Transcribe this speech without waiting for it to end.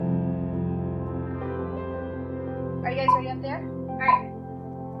Are you guys ready up there?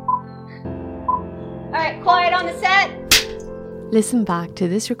 Alright, quiet on the set. Listen back to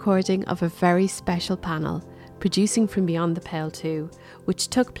this recording of a very special panel, Producing from Beyond the Pale 2, which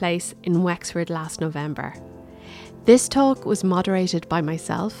took place in Wexford last November. This talk was moderated by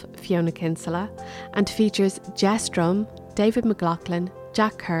myself, Fiona Kinsella, and features Jess Drumm, David McLoughlin,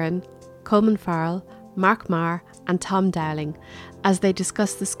 Jac Kerrin, Colman Farrell, Maher and Tom Dowling, as they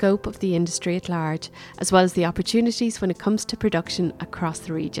discuss the scope of the industry at large, as well as the opportunities when it comes to production across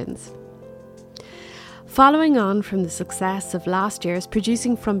the regions. Following on from the success of last year's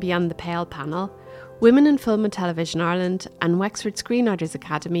Producing from Beyond the Pale panel, Women in Film and Television Ireland and Wexford Screen Writers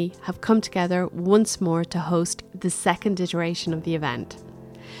Academy have come together once more to host the second iteration of the event.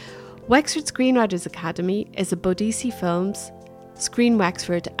 Wexford Screen Writers Academy is a Bodecii Films, Screen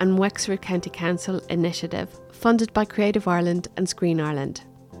Wexford and Wexford County Council initiative funded by Creative Ireland and Screen Ireland.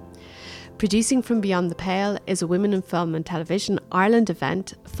 Producing from Beyond the Pale is a Women in Film and Television Ireland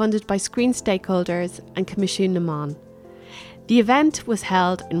event funded by Screen Stakeholders and Coimisiún Meán. The event was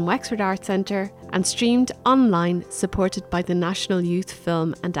held in Wexford Arts Centre and streamed online, supported by the National Youth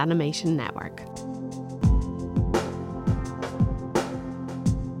Film and Animation Network.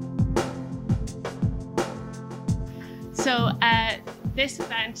 So this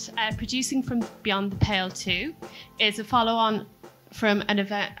event, Producing from Beyond the Pale 2, is a follow-on from an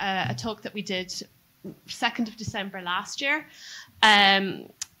event, a talk that we did 2nd of December last year.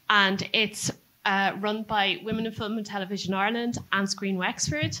 And it's run by Women in Film and Television Ireland and Screen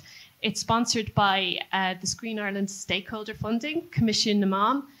Wexford. It's sponsored by the Screen Ireland Stakeholder Funding, Coimisiún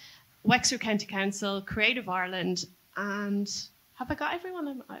Meán, Wexford County Council, Creative Ireland, and have I got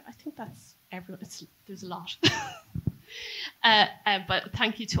everyone? I think that's everyone. There's a lot. But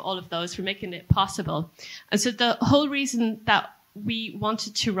thank you to all of those for making it possible. And so the whole reason that we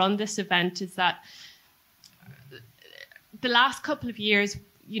wanted to run this event is that the last couple of years,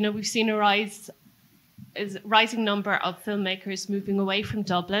 we've seen a rising number of filmmakers moving away from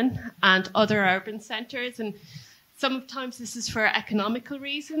Dublin and other urban centres. And sometimes this is for economical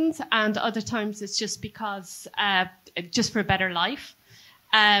reasons, and other times it's just because, just for a better life.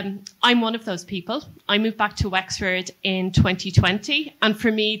 I'm one of those people. I moved back to Wexford in 2020, and for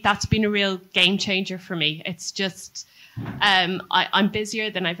me, that's been a real game changer for me. It's just, I'm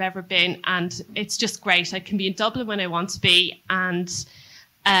busier than I've ever been, and it's just great. I can be in Dublin when I want to be, and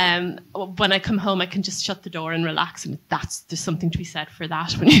when I come home, I can just shut the door and relax, and there's something to be said for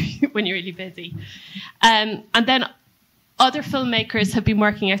that when you're really busy. And then other filmmakers have been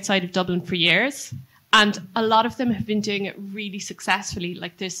working outside of Dublin for years, and a lot of them have been doing it really successfully.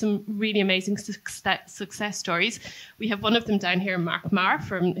 Like, there's some really amazing success stories. We have one of them down here, Maher,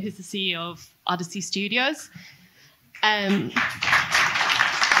 who's the CEO of Bodecii Studios.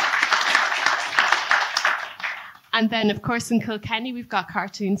 And then, of course, in Kilkenny, we've got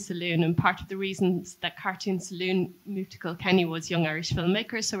Cartoon Saloon. And part of the reasons that Cartoon Saloon moved to Kilkenny was young Irish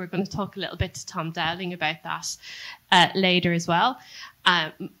filmmakers. So we're going to talk a little bit to Tom Dowling about that later as well.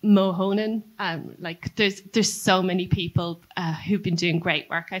 Mohonan, there's so many people who've been doing great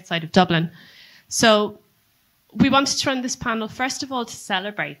work outside of Dublin. So we wanted to run this panel, first of all, to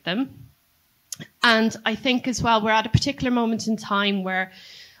celebrate them. And I think as well, we're at a particular moment in time where,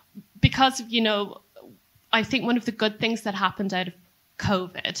 because of, I think one of the good things that happened out of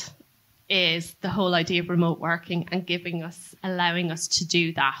COVID is the whole idea of remote working and allowing us to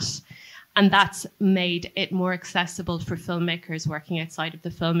do that. And that's made it more accessible for filmmakers working outside of the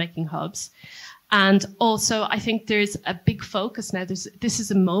filmmaking hubs. And also, I think there's a big focus now. This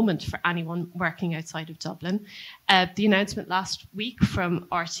is a moment for anyone working outside of Dublin. The announcement last week from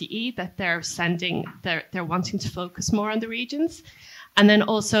RTE that they're wanting to focus more on the regions. And then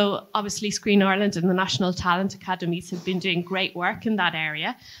also, obviously, Screen Ireland and the National Talent Academies have been doing great work in that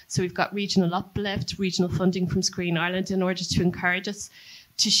area. So we've got regional uplift, regional funding from Screen Ireland in order to encourage us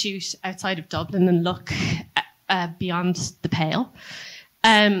to shoot outside of Dublin and look beyond the pale.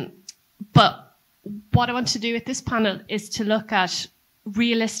 But what I want to do with this panel is to look at,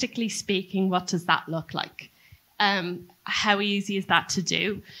 realistically speaking, what does that look like? How easy is that to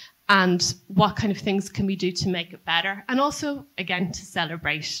do? And what kind of things can we do to make it better? And also, again, to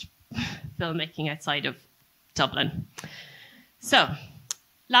celebrate filmmaking outside of Dublin. So,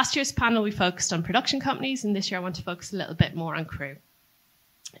 last year's panel, we focused on production companies, and this year I want to focus a little bit more on crew.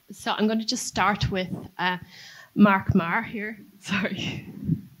 So I'm going to just start with Maher here. Sorry.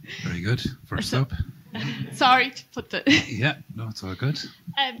 Very good. First up. Sorry to put the... Yeah, no, it's all good.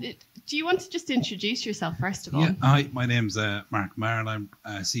 Do you want to just introduce yourself first of all? Yeah, hi, my name's Maher, and I'm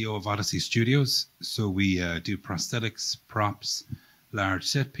CEO of Bodecii Studios. So we do prosthetics, props, large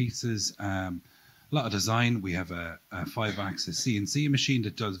set pieces, lot of design. We have a 5-axis CNC machine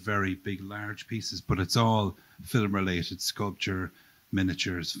that does very big, large pieces, but it's all film-related, sculpture,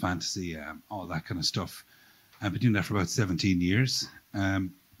 miniatures, fantasy, all that kind of stuff. I've been doing that for about 17 years.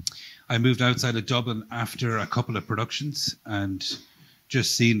 I moved outside of Dublin after a couple of productions and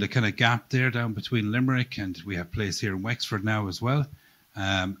just seen the kind of gap there down between Limerick, and we have place here in Wexford now as well.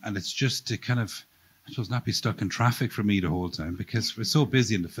 And it's just to kind of, I suppose, not be stuck in traffic for me the whole time, because we're so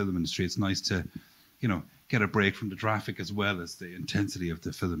busy in the film industry. It's nice to, get a break from the traffic as well as the intensity of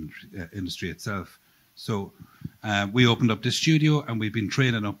the film industry itself. So we opened up this studio, and we've been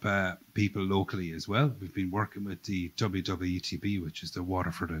training up people locally as well. We've been working with the WWETB, which is the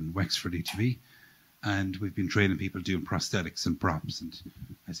Waterford and Wexford ETB. And we've been training people doing prosthetics and props. And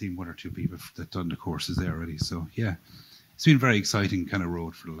I've seen 1 or 2 people that done the courses there already. So, yeah, it's been a very exciting kind of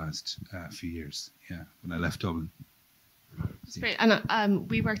road for the last few years, when I left Dublin. That's great. And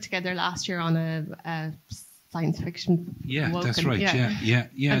we worked together last year on a science fiction. Yeah, that's right.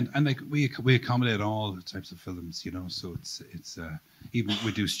 Yeah. And like we accommodate all types of films, So it's even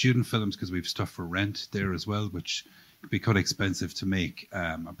we do student films because we have stuff for rent there as well, which could be quite expensive to make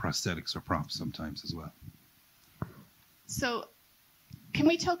a prosthetics or props sometimes as well. So, can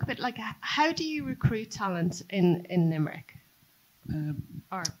we talk a bit how do you recruit talent in Limerick?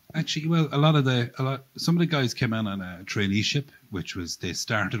 Actually, well, some of the guys came in on a traineeship, which was they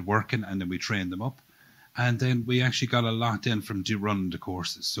started working and then we trained them up, and then we actually got a lot in from running the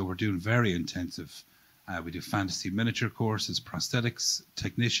courses. So we're doing very intensive. We do fantasy miniature courses, prosthetics,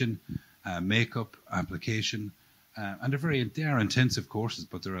 technician, makeup, application, and they are intensive courses,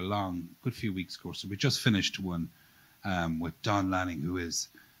 but they're a long, good few weeks course. So we just finished one with Don Lanning, who is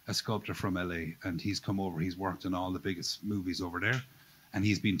a sculptor from LA, and he's come over. He's worked in all the biggest movies over there, and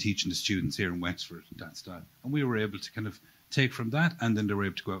he's been teaching the students here in Wexford that style. And we were able to kind of take from that, and then they were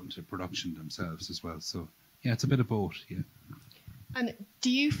able to go out into production themselves as well. So yeah, it's a bit of both. Yeah. And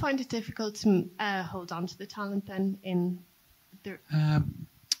do you find it difficult to hold on to the talent then in the?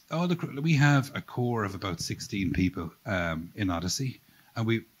 We have a core of about 16 people in Bodecii, and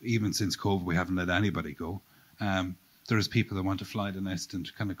we even since COVID we haven't let anybody go. There's people that want to fly the nest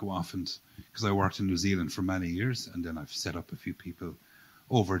and kind of go off, and because I worked in New Zealand for many years, and then I've set up a few people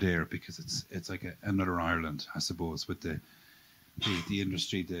over there because it's like another Ireland, I suppose, with the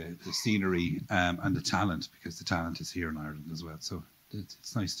industry, the scenery, and the talent, because the talent is here in Ireland as well. So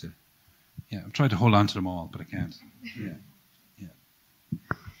it's nice to, I've tried to hold on to them all, but I can't. Yeah.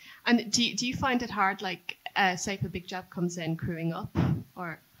 And do you find it hard, say if a big job comes in, crewing up,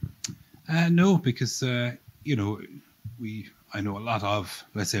 or? No, because I know a lot of,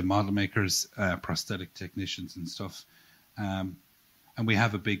 let's say, model makers, prosthetic technicians and stuff, and we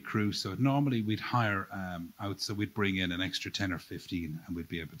have a big crew. So normally we'd hire out, so we'd bring in an extra 10 or 15, and we'd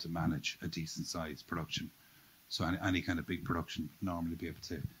be able to manage a decent sized production. So any kind of big production would normally be able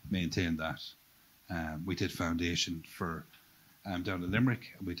to maintain that. We did foundation for down in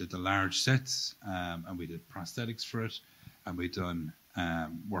Limerick, and we did the large sets, and we did prosthetics for it, and we done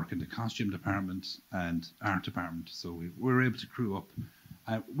work in the costume department and art department. So we were able to crew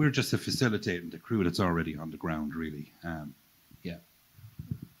up. We're just facilitating the crew that's already on the ground, really.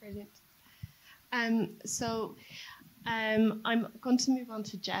 Brilliant. So I'm going to move on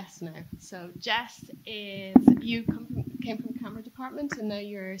to Jess now. So Jess, you came from camera department, and now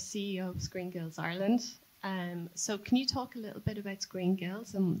you're CEO of Screen Guilds Ireland. So can you talk a little bit about Screen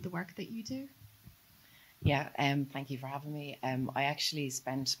Guilds and the work that you do? Yeah, thank you for having me. I actually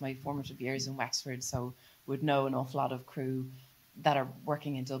spent my formative years in Wexford, so would know an awful lot of crew that are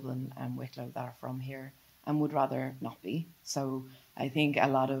working in Dublin and Wicklow that are from here, and would rather not be. So I think a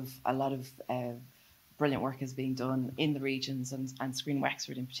lot of brilliant work is being done in the regions and Screen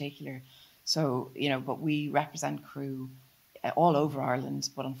Wexford in particular. So but we represent crew all over Ireland,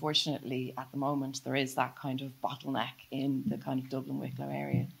 but unfortunately at the moment there is that kind of bottleneck in the kind of Dublin Wicklow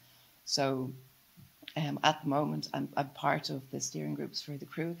area. So at the moment, I'm part of the steering groups for the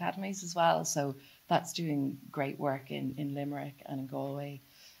crew academies as well. So that's doing great work in Limerick and in Galway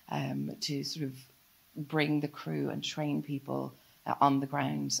to sort of bring the crew and train people on the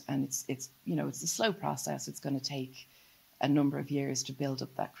ground. And it's a slow process. It's going to take a number of years to build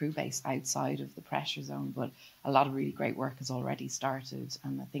up that crew base outside of the pressure zone. But a lot of really great work has already started.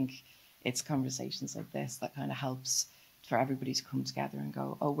 And I think it's conversations like this that kind of helps for everybody to come together and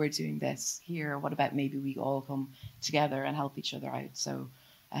go, oh, we're doing this here. What about maybe we all come together and help each other out? So,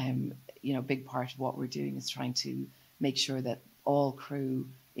 a big part of what we're doing is trying to make sure that all crew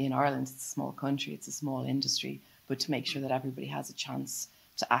in Ireland, it's a small country, it's a small industry, but to make sure that everybody has a chance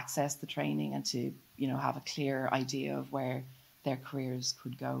to access the training and to, have a clear idea of where their careers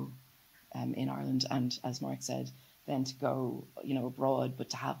could go. in Ireland, and as Mark said, then to go, abroad, but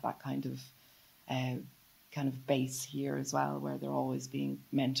to have that kind of base here as well, where they're always being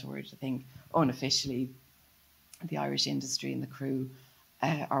mentored. I think unofficially, the Irish industry and the crew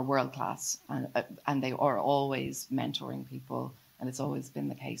are world class, and they are always mentoring people, and it's always been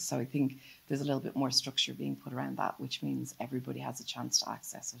the case. So I think there's a little bit more structure being put around that, which means everybody has a chance to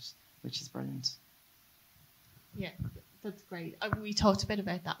access it, which is brilliant. Yeah, that's great. We talked a bit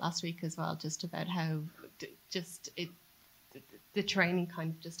about that last week as well, just about how the training kind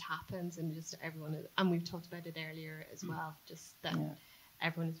of just happens, and just everyone is, and we've talked about it earlier as well, just that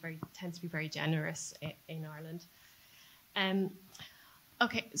everyone tends to be very generous in Ireland.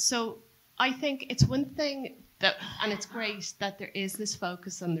 Okay, so I think it's one thing that, and it's great that there is this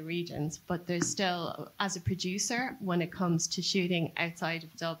focus on the regions, but there's still, as a producer, when it comes to shooting outside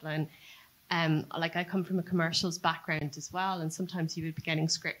of Dublin, like I come from a commercials background as well, and sometimes you would be getting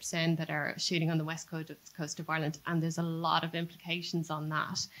scripts in that are shooting on the west coast of Ireland, and there's a lot of implications on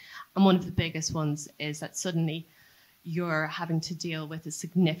that. And one of the biggest ones is that suddenly you're having to deal with a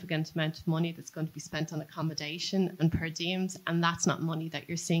significant amount of money that's going to be spent on accommodation and per diems, and that's not money that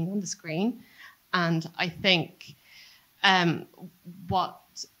you're seeing on the screen. And I think what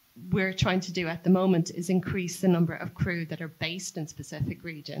we're trying to do at the moment is increase the number of crew that are based in specific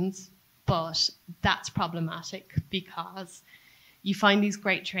regions, but that's problematic because you find these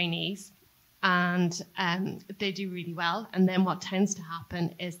great trainees and they do really well, and then what tends to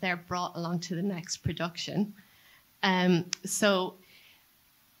happen is they're brought along to the next production. So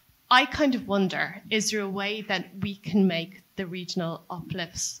I kind of wonder, is there a way that we can make the regional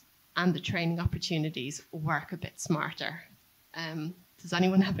uplifts and the training opportunities work a bit smarter? Does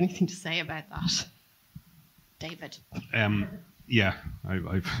anyone have anything to say about that? David? Yeah,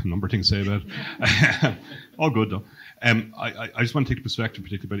 I've a number of things to say about it. All good, though. I just want to take the perspective,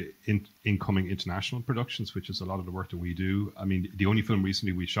 particularly about incoming international productions, which is a lot of the work that we do. I mean, the only film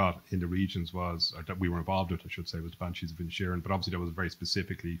recently we shot in the regions was, or that we were involved with, I should say, was Banshees of Inisherin, but obviously that was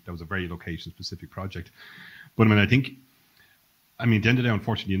a very location-specific project. But I think, at the end of the day,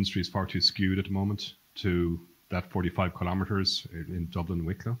 unfortunately, the industry is far too skewed at the moment to that 45 kilometres in Dublin and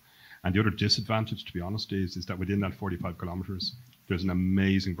Wicklow. And the other disadvantage, to be honest, is that within that 45 kilometres, there's an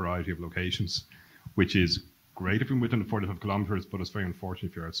amazing variety of locations, which is great if you're within the 45 kilometres, but it's very unfortunate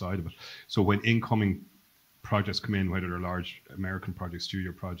if you're outside of it. So when incoming projects come in, whether they're large American projects,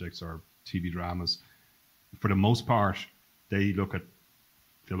 studio projects, or TV dramas, for the most part, they look at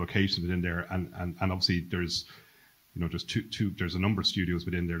the locations within there, and obviously there's there's a number of studios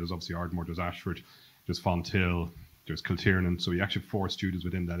within there. There's obviously Ardmore, there's Ashford, there's Fonthill, there's Kiltiernan, so you actually have 4 studios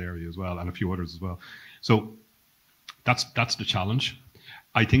within that area as well, and a few others as well. So that's the challenge.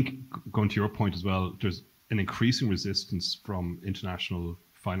 I think, going to your point as well, there's an increasing resistance from international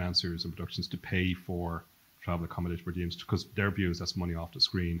financiers and productions to pay for travel accommodation per diems, because their view is that's money off the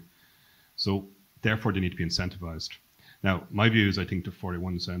screen. So therefore they need to be incentivized. Now, my view is I think the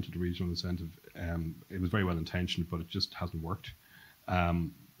 41 incentive, the regional incentive, it was very well intentioned, but it just hasn't worked.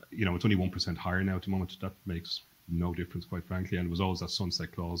 It's only 1% higher now at the moment. That makes no difference, quite frankly. And it was always that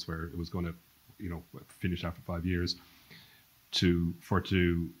sunset clause where it was going to, finish after 5 years. For it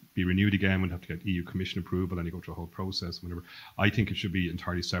to be renewed again, we'd have to get EU Commission approval, and you go through a whole process. Whenever I think it should be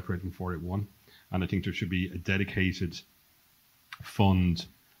entirely separate from 481, and I think there should be a dedicated fund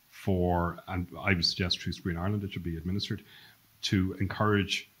for, and I would suggest through Screen Ireland it should be administered, to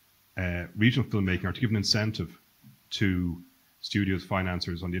encourage regional filmmaking, or to give an incentive to studios,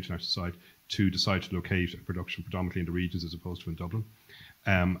 financiers on the international side to decide to locate a production predominantly in the regions as opposed to in Dublin.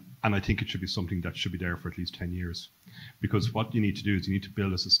 And I think it should be something that should be there for at least 10 years. Because what you need to do is you need to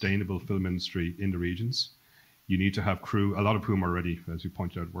build a sustainable film industry in the regions. You need to have crew, a lot of whom are already, as you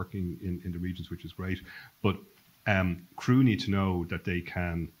pointed out, working in the regions, which is great. But crew need to know that they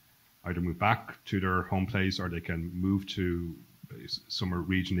can either move back to their home place, or they can move to somewhere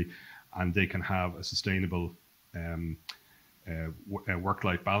regionally, and they can have a sustainable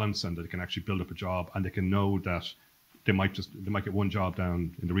work-life balance, and they can actually build up a job, and they can know that they might get one job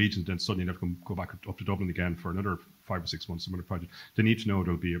down in the region, then suddenly never can go back up to Dublin again for another 5 or 6 months, some other project. They need to know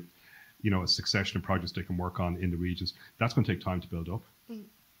there'll be a succession of projects they can work on in the regions. That's going to take time to build up.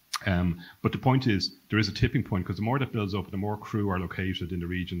 But the point is, there is a tipping point, because the more that builds up, the more crew are located in the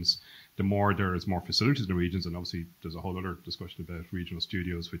regions, the more there is more facilities in the regions, and obviously there's a whole other discussion about regional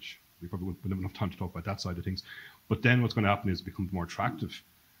studios, which we probably wouldn't have enough time to talk about that side of things. But then what's going to happen is it becomes more attractive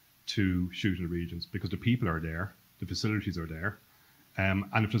to shoot in the regions, because the people are there, the facilities are there, and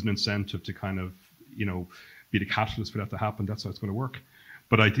if there's an incentive to kind of, be the catalyst for that to happen, that's how it's going to work.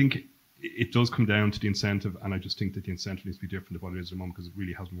 But I think it does come down to the incentive, and I just think that the incentive needs to be different than what it is at the moment, because it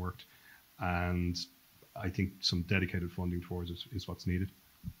really hasn't worked. and I think some dedicated funding towards it is what's needed.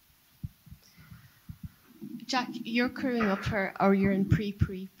 Jac, you're crewing up for, or you're in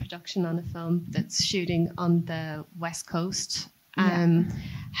pre-production on a film that's shooting on the West Coast.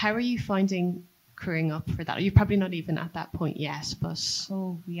 How are you finding crewing up for that? You're probably not even at that point yet, but...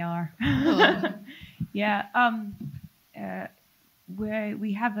 Oh, we are. Yeah.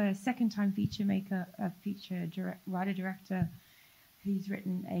 We have a second-time feature maker, a writer-director who's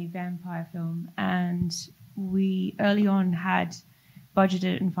written a vampire film, and we early on had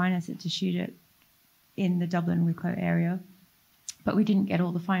budgeted and financed it to shoot it in the Dublin Wicklow area, but we didn't get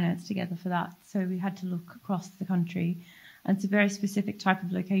all the finance together for that, so we had to look across the country, and it's a very specific type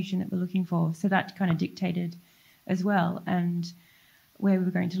of location that we're looking for, so that kind of dictated as well, and where we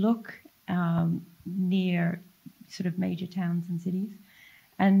were going to look near sort of major towns and cities,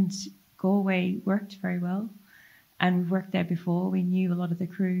 and Galway worked very well, and we've worked there before. We knew a lot of the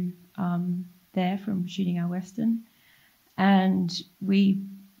crew there from shooting our Western, and we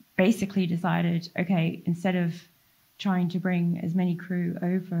basically decided, okay, instead of trying to bring as many crew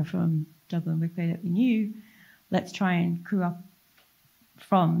over from Dublin Wicklow that we knew, let's try and crew up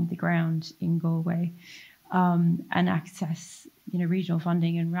from the ground in Galway and access, regional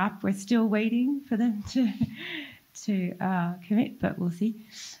funding and RAP. We're still waiting for them to commit, but we'll see.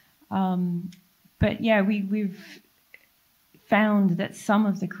 But yeah, we've found that some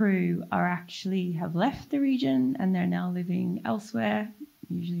of the crew have left the region and they're now living elsewhere,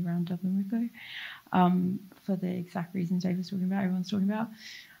 usually around Dublin Wicklow, for the exact reasons Dave was talking about, everyone's talking about,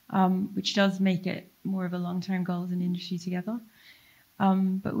 which does make it more of a long-term goal as an industry together.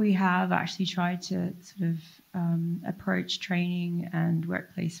 But we have actually tried to sort of approach training and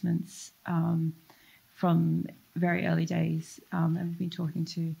work placements from very early days, and we've been talking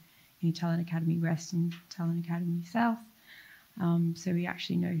to Talent Academy West and Talent Academy South, so we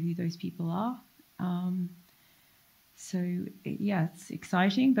actually know who those people are. It's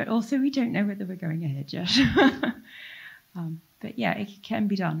exciting, but also we don't know whether we're going ahead yet. But yeah, it can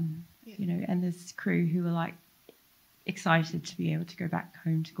be done, and there's crew who are excited to be able to go back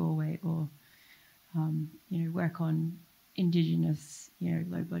home to Galway or, work on Indigenous,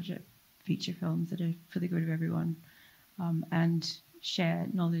 low budget feature films that are for the good of everyone, and share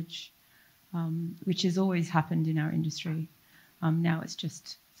knowledge, which has always happened in our industry. Now it's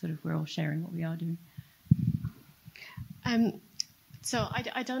just sort of we're all sharing what we are doing. So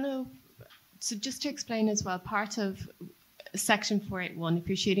I don't know. So just to explain as well, part of Section 481, if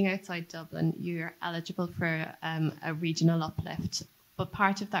you're shooting outside Dublin, you're eligible for a regional uplift. But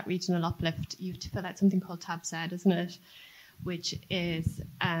part of that regional uplift, you have to fill out something called Tab Z, isn't it? Which is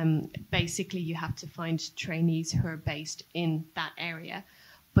basically you have to find trainees who are based in that area.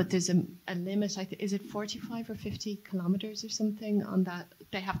 But there's a limit, is it 45 or 50 kilometres or something on that?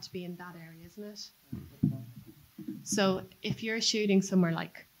 They have to be in that area, isn't it? So if you're shooting somewhere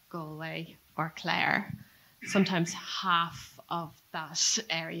like Galway or Clare, sometimes half of that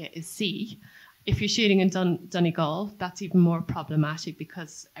area is sea. If you're shooting in Donegal, that's even more problematic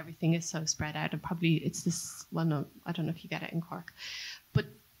because everything is so spread out, and probably it's this. Well, no, I don't know if you get it in Cork, but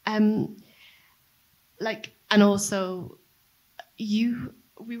and also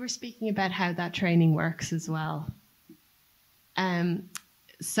we were speaking about how that training works as well.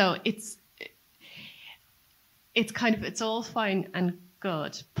 So it's all fine and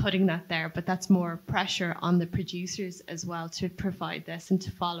good putting that there, but that's more pressure on the producers as well to provide this and to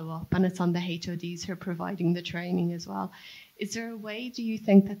follow up, and it's on the HODs who are providing the training as well. Is there a way, do you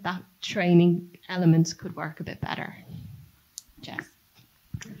think, that training element could work a bit better? Jess?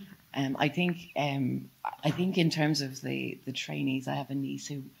 I think in terms of the trainees, I have a niece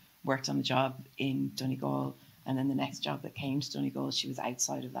who worked on the job in Donegal, and then the next job that came to Donegal, she was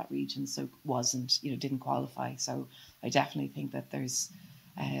outside of that region, so didn't qualify. So I definitely think that there's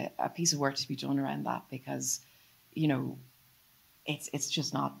a piece of work to be done around that, because, it's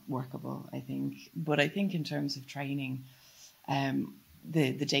just not workable, I think. But I think in terms of training, the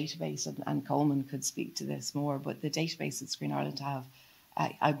database, and Colman could speak to this more, but the database that Screen Ireland have,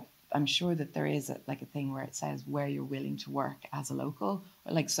 I'm sure that there is a thing where it says where you're willing to work as a local.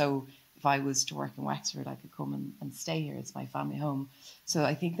 So if I was to work in Wexford, I could come and stay here. It's my family home. So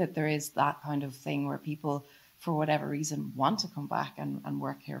I think that there is that kind of thing where people, for whatever reason, want to come back and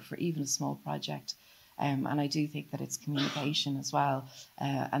work here for even a small project. And I do think that it's communication as well,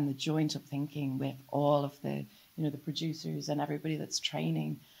 and the joint up thinking with all of the producers and everybody that's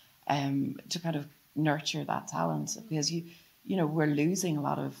training, to kind of nurture that talent, because we're losing a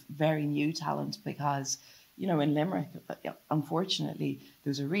lot of very new talent because, in Limerick, unfortunately, there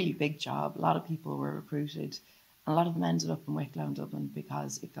was a really big job. A lot of people were recruited, A lot of them ended up in Wicklow and Dublin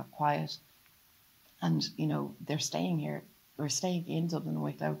because it got quiet. And, you know, they're staying here, or staying in Dublin and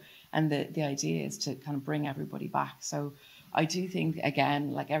Wicklow. And the idea is to kind of bring everybody back. So I do think,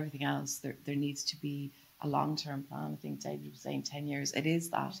 again, like everything else, there needs to be a long-term plan. I think David was saying 10 years. It is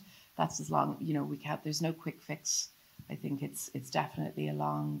that. That's as long, you know, there's no quick fix. I think it's definitely a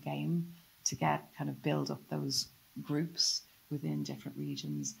long game to get kind of build up those groups within different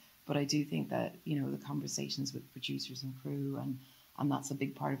regions. But I do think that, you know, the conversations with producers and crew, and that's a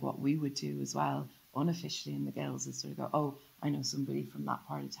big part of what we would do as well, unofficially in the Guilds, is sort of go, oh, I know somebody from that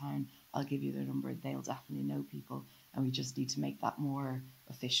part of town, I'll give you their number, they'll definitely know people. And we just need to make that more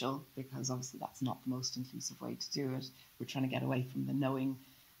official, because obviously that's not the most inclusive way to do it. We're trying to get away from the knowing,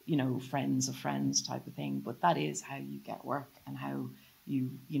 you know, friends of friends type of thing. But that is how you get work, and how you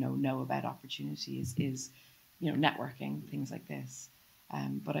know about opportunities is, you know, networking, things like this.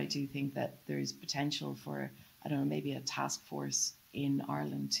 But I do think that there is potential for, I don't know, maybe a task force in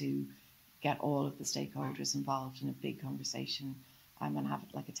Ireland to get all of the stakeholders involved in a big conversation, and have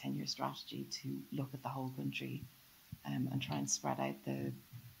like a 10-year strategy to look at the whole country, and try and spread out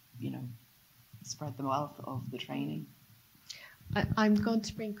spread the wealth of the training. I'm going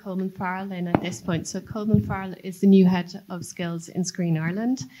to bring Colman Farrell in at this point. So Colman Farrell is the new head of skills in Screen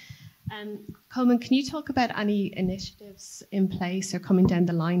Ireland. Colman, can you talk about any initiatives in place or coming down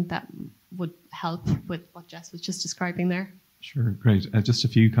the line that would help with what Jess was just describing there? Sure, great. Just a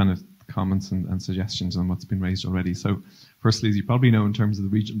few kind of comments and suggestions on what's been raised already. So firstly, as you probably know, in terms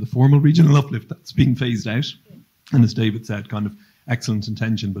of the formal regional uplift that's being phased out, and as David said, kind of excellent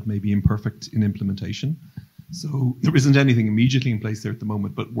intention, but maybe imperfect in implementation. So there isn't anything immediately in place there at the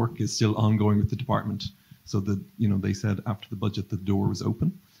moment, but work is still ongoing with the department. So that, you know, they said after the budget, the door was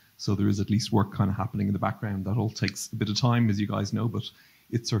open. So there is at least work kind of happening in the background. That all takes a bit of time, as you guys know, but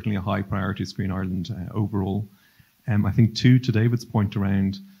it's certainly a high priority of Screen Ireland overall. I think too, to David's point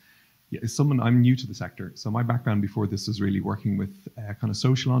around, I'm new to the sector. So my background before this was really working with kind of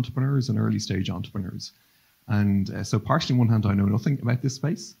social entrepreneurs and early stage entrepreneurs. And so partially on one hand, I know nothing about this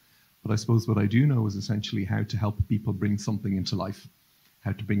space, but I suppose what I do know is essentially how to help people bring something into life,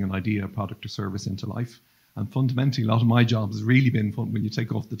 how to bring an idea, a product or service into life. And fundamentally, a lot of my job has really been fun, when you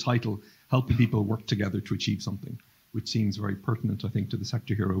take off the title, helping people work together to achieve something, which seems very pertinent, I think, to the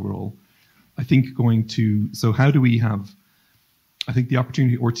sector here overall. I think so how do we have, I think the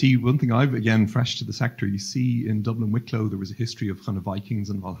opportunity, one thing I've, again, fresh to the sector, you see in Dublin Wicklow, there was a history of kind of Vikings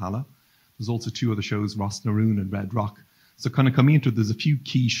and Valhalla. There's also 2 other shows, Ross Naroon and Red Rock. So kind of coming into it, there's a few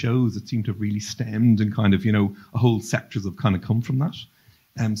key shows that seem to have really stemmed, and kind of, you know, a whole sectors have kind of come from that.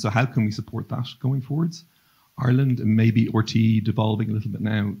 So how can we support that going forwards? Ireland and maybe RT devolving a little bit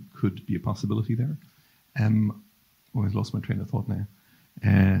now could be a possibility there. I've lost my train of thought now.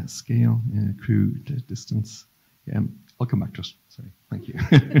 Scale, crew, distance. I'll come back to it. Sorry, thank you.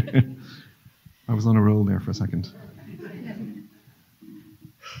 I was on a roll there for a second.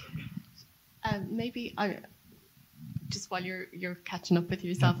 Maybe just while you're catching up with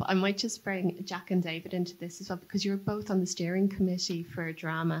yourself, I might just bring Jac and David into this as well, because you're both on the steering committee for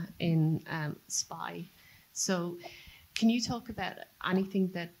drama in SPY. So can you talk about anything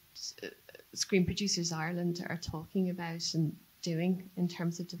that Screen Producers Ireland are talking about and doing in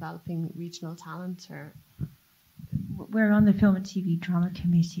terms of developing regional talent? Or we're on the Film and TV Drama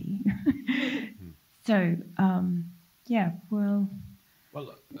Committee. So, well,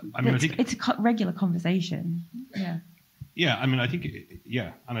 I mean, I think it's a regular conversation. Yeah. Yeah, I mean, I think,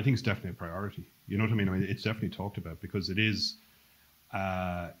 and I think it's definitely a priority. You know what I mean? I mean, it's definitely talked about, because it is,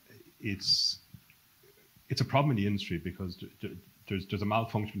 it's a problem in the industry, because there's a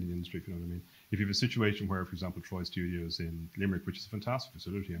malfunction in the industry, if you know what I mean. If you have a situation where, for example, Troy Studios in Limerick, which is a fantastic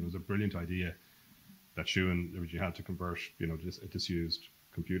facility, and it was a brilliant idea that Siún originally had to convert, you know, a disused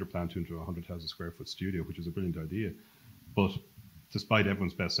computer plant into a 100,000 square foot studio, which is a brilliant idea. But despite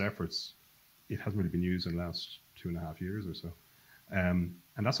everyone's best efforts, it hasn't really been used in the last 2.5 years or so. And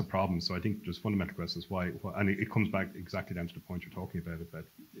that's a problem. So I think there's fundamental questions why, and it comes back exactly down to the point you're talking about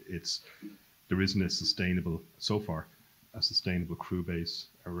there isn't a sustainable crew base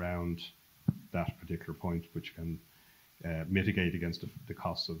around that particular point, which can mitigate against the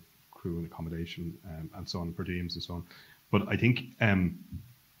costs of crew and accommodation and so on, per diems and so on. But I think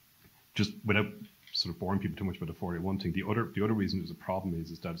just without sort of boring people too much about the 481 thing, the other reason there's a problem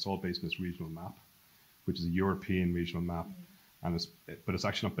is that it's all based on this regional map, which is a European regional map, but it's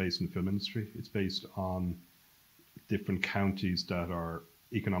actually not based in the film industry. It's based on different counties that are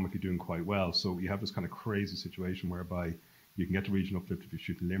economically doing quite well. So you have this kind of crazy situation whereby you can get the regional uplift if you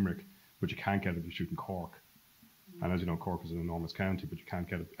shoot in Limerick, but you can't get it if you shoot in Cork. And as you know, Cork is an enormous county, but you can't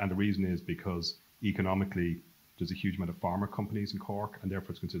get it. And the reason is because economically there's a huge amount of farmer companies in Cork, and therefore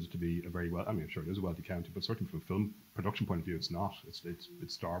it's considered to be a very well. I mean, sure, it is a wealthy county, but certainly from a film production point of view, it's not. It's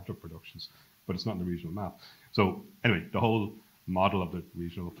starved of productions, but it's not in the regional map. So anyway, the whole model of the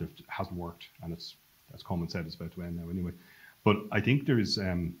regional uplift hasn't worked, and it's, as Colman said, it's about to end now anyway. But I think there is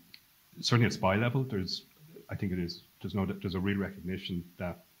certainly at SPI level, there's a real recognition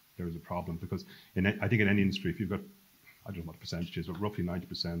that there is a problem, because I think in any industry, if you've got, I don't know what the percentage is, but roughly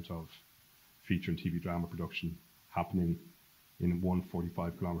 90% of feature and TV drama production happening in one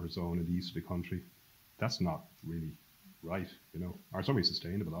 45-kilometre zone in the east of the country, that's not really right, you know, or it's not really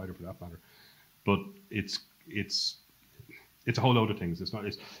sustainable either, for that matter. But it's a whole load of things. It's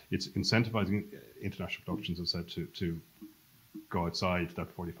incentivizing international productions, as I said, to go outside that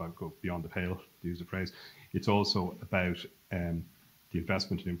 45, go beyond the pale, to use the phrase. It's also about the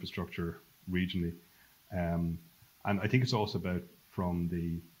investment in infrastructure regionally, and I think it's also about from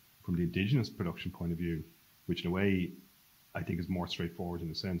the indigenous production point of view, which in a way I think is more straightforward in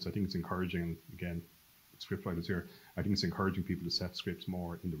a sense. I think it's encouraging, again, scriptwriters here, I think it's encouraging people to set scripts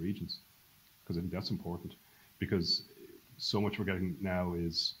more in the regions, because I think that's important, because so much we're getting now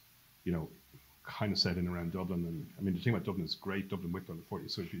is, you know, kind of set in around Dublin. And I mean, the thing about Dublin is great, Dublin, Wicklow, the 40,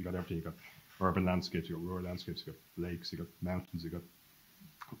 so you've got everything. You've got urban landscapes, you've got rural landscapes, you've got lakes, you've got mountains, you've got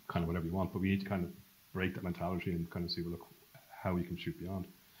kind of whatever you want, but we need to kind of break that mentality and kind of see, well, look, how we can shoot beyond.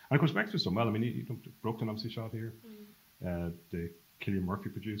 And of course, Wexford's done well. I mean, Brooklyn obviously shot here. The Cillian Murphy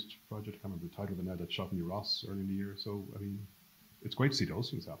produced project, I can't remember the title of it now, that shot in New Ross early in the year. So, I mean, it's great to see those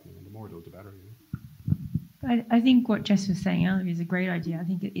things happening, and the more of those, the better, you know. I think what Jess was saying earlier is a great idea. I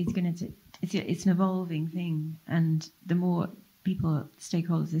think it's an evolving thing, and the more people,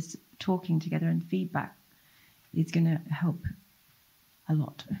 stakeholders, is talking together and feedback, it's going to help a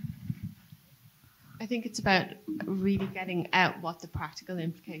lot. I think it's about really getting out what the practical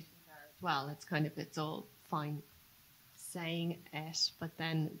implications are as well. It's all fine saying it, but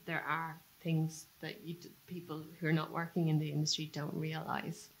then there are things that people who are not working in the industry don't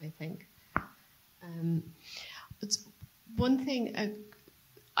realise, I think. But one thing,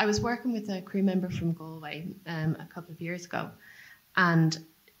 I was working with a crew member from Galway a couple of years ago, and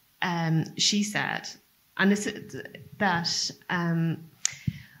she said, and this that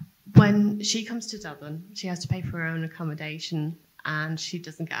when she comes to Dublin, she has to pay for her own accommodation, and she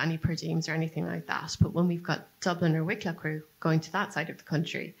doesn't get any per diems or anything like that. But when we've got Dublin or Wicklow crew going to that side of the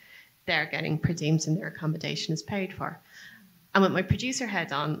country, they're getting per diems and their accommodation is paid for. And with my producer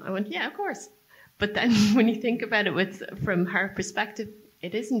head on, I went, yeah, of course. But then when you think about it from her perspective,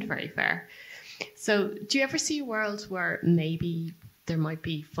 it isn't very fair. So do you ever see a world where maybe there might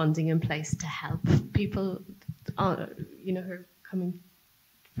be funding in place to help people, who are coming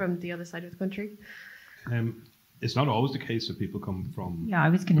from the other side of the country? It's not always the case that people come from... Yeah, I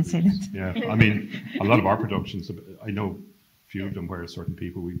was going to say that. Yeah, I mean, a lot of our productions, I know a few of them where certain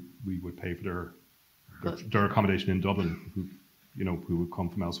people, we would pay for their accommodation in Dublin, who would come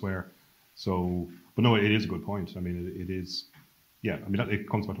from elsewhere. So, but no, it is a good point. I mean, it is, yeah, I mean, it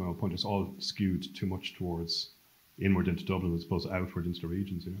comes back to my own point. It's all skewed too much towards inward into Dublin as opposed to outward into the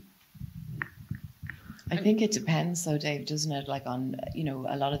regions, you know. I think it depends, though, Dave, doesn't it? Like on,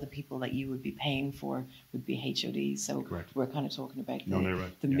 a lot of the people that you would be paying for would be HODs. So correct. We're kind of talking about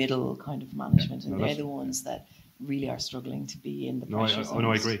the middle kind of management, and they're the ones that really are struggling to be in the pressure zones.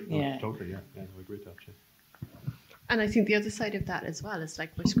 I agree. Yeah. No, totally, yeah. I agree with that, yeah. And I think the other side of that as well is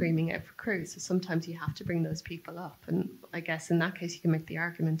like we're screaming out for crew. So sometimes you have to bring those people up. And I guess in that case, you can make the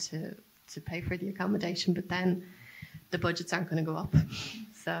argument to pay for the accommodation, but then the budgets aren't going to go up.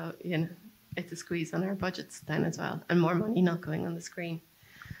 So, it's a squeeze on our budgets then as well, and more money not going on the screen.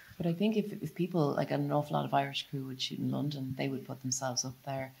 But I think if people, like an awful lot of Irish crew would shoot in London, they would put themselves up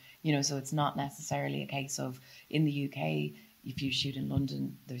there, so it's not necessarily a case of in the UK, if you shoot in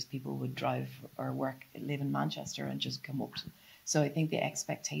London, there's people who would drive or live in Manchester and just come up. So I think the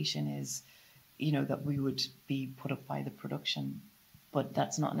expectation is, that we would be put up by the production, but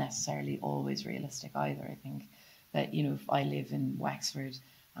that's not necessarily always realistic either. I think that, if I live in Wexford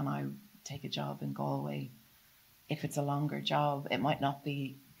and I take a job in Galway, if it's a longer job, it might not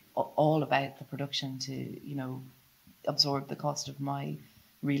be all about the production to, absorb the cost of my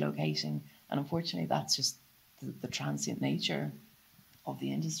relocating. And unfortunately, that's just the transient nature of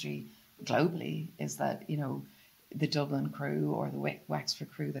the industry globally, is that, the Dublin crew or the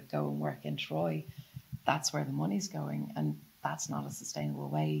Wexford crew that go and work in Troy, that's where the money's going. And that's not a sustainable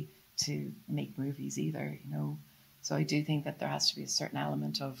way to make movies either, So I do think that there has to be a certain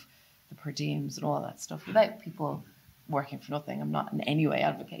element of the per diems and all that stuff without people working for nothing. I'm not in any way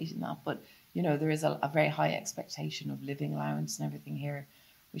advocating that, but, there is a very high expectation of living allowance and everything here,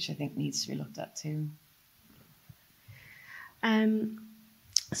 which I think needs to be looked at too.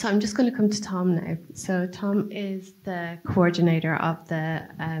 So I'm just going to come to Tom now. So Tom is the coordinator of the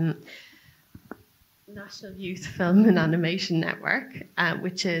National Youth Film and Animation Network,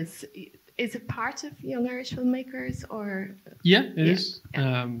 which is it part of Young Irish Filmmakers or? Yeah, it is.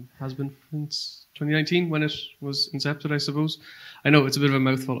 Has been since 2019 when it was incepted, I suppose. I know it's a bit of a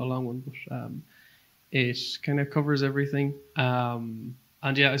mouthful, a long one, but it kind of covers everything. And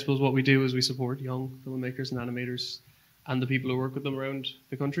yeah, I suppose what we do is we support young filmmakers and animators and the people who work with them around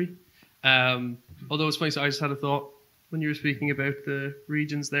the country. Although it's funny, so I just had a thought when you were speaking about the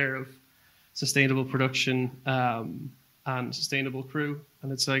regions there of sustainable production and sustainable crew,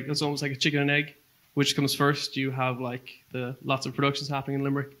 and it's almost like a chicken and egg. Which comes first? You have like the lots of productions happening in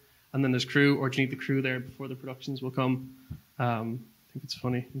Limerick, and then there's crew, or do you need the crew there before the productions will come? I think it's a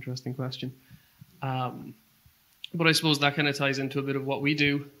funny, interesting question. But I suppose that kind of ties into a bit of what we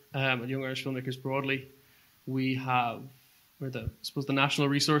do at Young Irish Filmmakers broadly. We're the National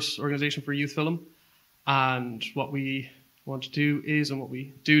Resource Organisation for Youth Film, and what we want to do is, and what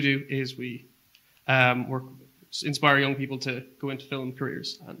we do is we inspire young people to go into film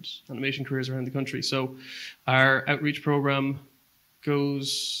careers and animation careers around the country. So our outreach program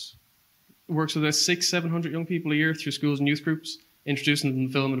works with about 600-700 young people a year through schools and youth groups, introducing them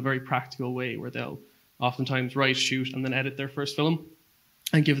to film in a very practical way, where they'll oftentimes write, shoot, and then edit their first film,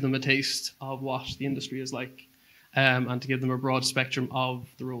 and give them a taste of what the industry is like, and to give them a broad spectrum of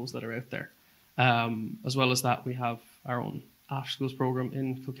the roles that are out there. As well as that, we have our own after schools program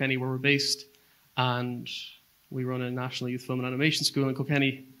in Kilkenny, where we're based, and we run a National Youth Film and Animation School in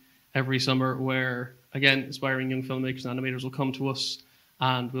Kilkenny every summer, where, again, aspiring young filmmakers and animators will come to us,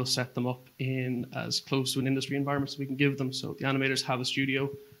 and we'll set them up in as close to an industry environment as we can give them. So the animators have a studio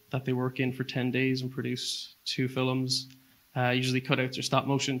that they work in for 10 days and produce 2 films, usually cutouts or stop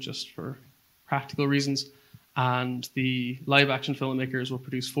motion just for practical reasons. And the live action filmmakers will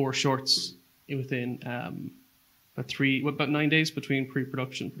produce 4 shorts within about 9 days between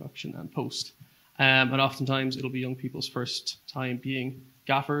pre-production, production and post. And oftentimes it'll be young people's first time being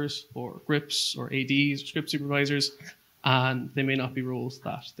gaffers or grips or ADs or script supervisors, and they may not be roles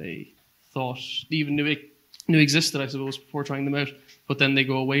that they thought even knew existed, I suppose, before trying them out. But then they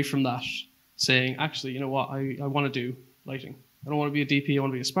go away from that saying, actually, you know what, I want to do lighting. I don't want to be a DP, I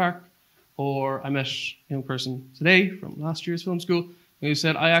want to be a spark. Or I met a young person today from last year's film school who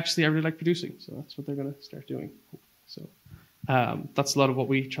said, I really like producing. So that's what they're going to start doing. So that's a lot of what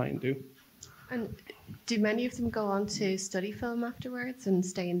we try and do. And do many of them go on to study film afterwards and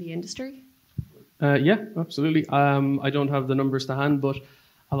stay in the industry? Yeah, absolutely. I don't have the numbers to hand, but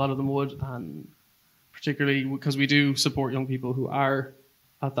a lot of them would, and particularly because we do support young people who are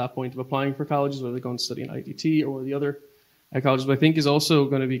at that point of applying for colleges, whether they're going to study in IDT or one of the other colleges. But I think is also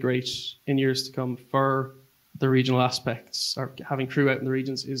going to be great in years to come for the regional aspects, or having crew out in the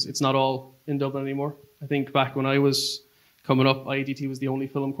regions. It's not all in Dublin anymore. I think back when I was coming up, IDT was the only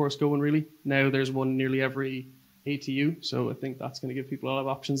film course going, really. Now there's one nearly every ATU, so I think that's going to give people a lot of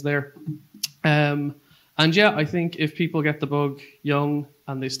options there. And yeah, I think if people get the bug young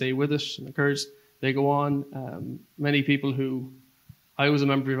and they stay with it and encouraged, they go on. Many people who I was a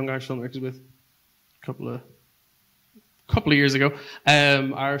member of Young Irish Filmmakers with a couple of years ago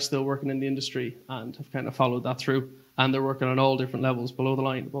are still working in the industry and have kind of followed that through, and they're working on all different levels, below the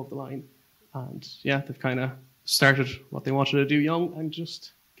line, above the line, and yeah, they've kind of started what they wanted to do young and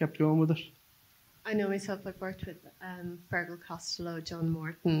just kept going with it. I know myself, I've worked with Fergal Costello, John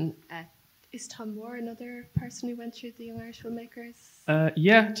Morton. Is Tom Moore another person who went through the Young Irish Filmmakers?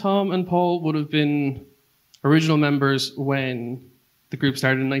 Yeah, Tom and Paul would have been original members when the group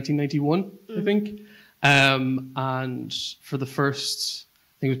started in 1991, I think. And for the first,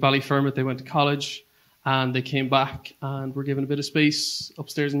 I think it was Ballyfermot, they went to college and they came back and were given a bit of space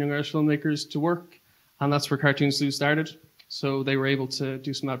upstairs in Young Irish Filmmakers to work. And that's where Cartoon Slew started. So they were able to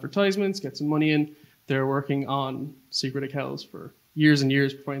do some advertisements, get some money in. They're working on Secret of Kells for years and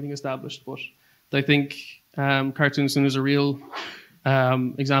years before anything established. But I think Cartoon Slew is a real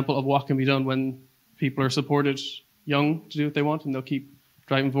example of what can be done when people are supported young to do what they want, and they'll keep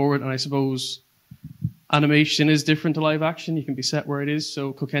driving forward. And I suppose animation is different to live action. You can be set where it is.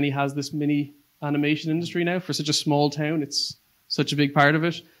 So Kilkenny has this mini animation industry now. For such a small town, it's such a big part of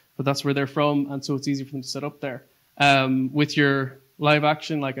it. But that's where they're from, and so it's easy for them to set up there. With your live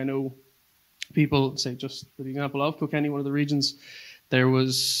action, like I know people say, just for the example of Kilkenny, one of the regions, there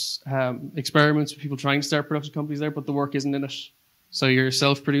was experiments with people trying to start production companies there, but the work isn't in it. So you're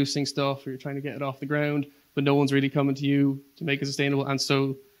self-producing stuff, or you're trying to get it off the ground, but no one's really coming to you to make it sustainable. And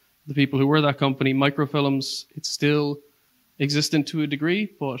so the people who were that company, Microfilms, it's still existent to a degree,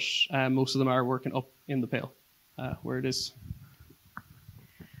 but most of them are working up in the pale. where it is.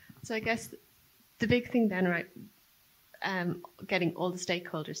 So I guess the big thing then, right, getting all the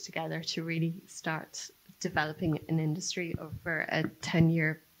stakeholders together to really start developing an industry over a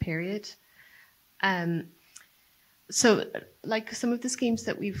 10-year period. So like some of the schemes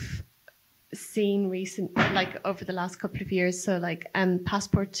that we've seen like over the last couple of years, so like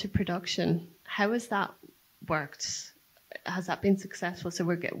passport to production, how has that worked? Has that been successful?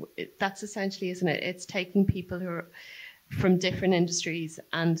 So that's essentially, isn't it? It's taking people who are from different industries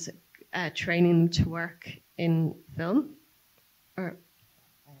and training them to work in film? Or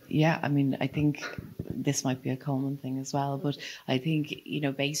yeah, I mean, I think this might be a Colman thing as well, but I think,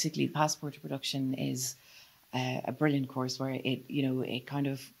 basically passport to production is a brilliant course where it kind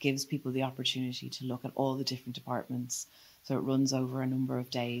of gives people the opportunity to look at all the different departments. So it runs over a number of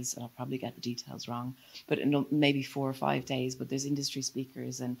days, and I'll probably get the details wrong, but maybe 4 or 5 days. But there's industry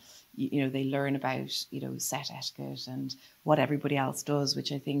speakers, and they learn about set etiquette and what everybody else does,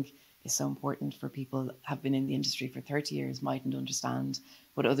 which I think is so important for people that have been in the industry for 30 years, mightn't understand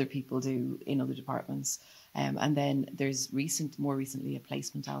what other people do in other departments. And then there's more recently a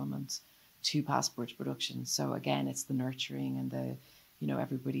placement element to passport production. So again, it's the nurturing and the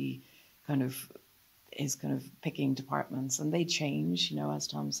everybody is picking departments, and they change, as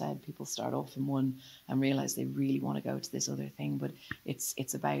Tom said. People start off in one and realize they really want to go to this other thing, but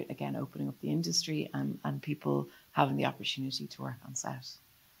it's about, again, opening up the industry and people having the opportunity to work on set.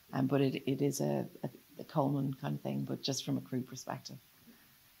 But it is a Colman kind of thing, but just from a crew perspective.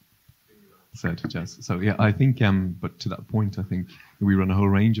 Said, Jess. So yeah, I think, but to that point, I think we run a whole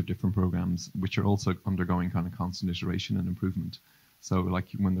range of different programs which are also undergoing kind of constant iteration and improvement. So like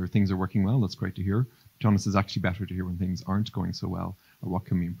when things are working well, that's great to hear. Jonas, is actually better to hear when things aren't going so well, or what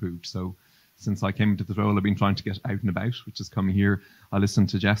can be improved. So since I came into the role, I've been trying to get out and about, which is coming here. I listen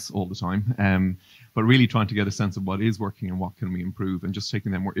to Jess all the time, but really trying to get a sense of what is working and what can we improve, and just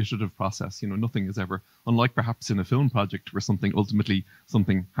taking a more iterative process. Nothing is ever, unlike perhaps in a film project where something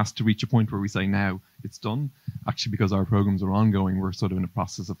has to reach a point where we say now it's done. Actually, because our programs are ongoing, we're sort of in a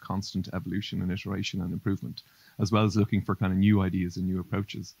process of constant evolution and iteration and improvement, as well as looking for kind of new ideas and new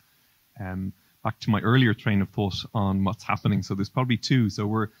approaches. Back to my earlier train of thought on what's happening. So there's probably two.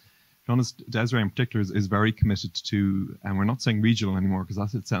 So Desiree in particular is very committed to, and we're not saying regional anymore because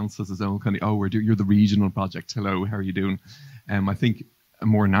that it sounds as though kind of, you're the regional project. Hello, how are you doing? I think a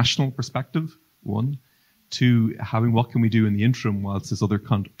more national perspective, one. Two, having what can we do in the interim whilst this other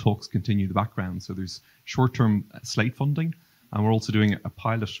talks continue the background. So there's short-term slate funding, and we're also doing a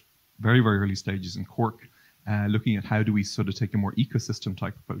pilot, very, very early stages in Cork, looking at how do we sort of take a more ecosystem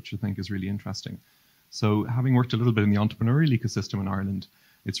type approach, I think is really interesting. So having worked a little bit in the entrepreneurial ecosystem in Ireland,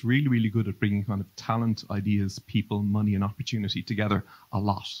 it's really, really good at bringing kind of talent, ideas, people, money and opportunity together a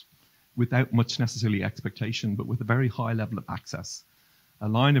lot without much necessarily expectation, but with a very high level of access. A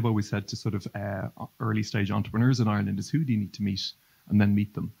line I've always said to sort of early stage entrepreneurs in Ireland is, who do you need to meet? And then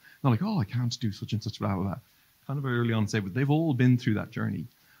meet them. Not like, I can't do such and such, blah, blah, blah. Kind of early on say, but they've all been through that journey.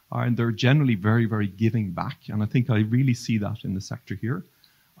 And they're generally very, very giving back. And I think I really see that in the sector here.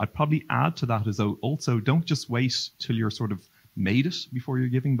 I'd probably add to that as though also don't just wait till you're sort of made it before you're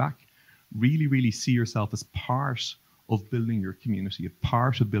giving back. Really, really see yourself as part of building your community, a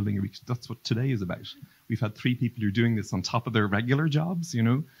part of building your. That's what today is about. We've had 3 people who are doing this on top of their regular jobs,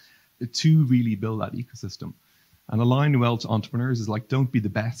 to really build that ecosystem. And a line well to entrepreneurs is like, don't be the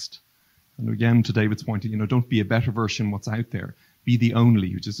best. And again, to David's point, don't be a better version of what's out there. Be the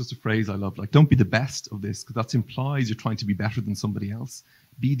only, which is just a phrase I love. Like, don't be the best of this, because that implies you're trying to be better than somebody else.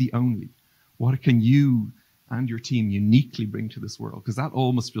 Be the only. What can you and your team uniquely bring to this world? Because that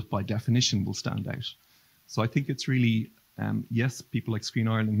almost just by definition will stand out. So I think it's really, yes, people like Screen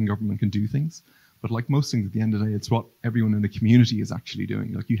Ireland and government can do things, but like most things at the end of the day, it's what everyone in the community is actually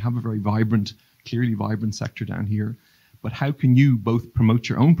doing. Like, you have a very vibrant, clearly vibrant sector down here, but how can you both promote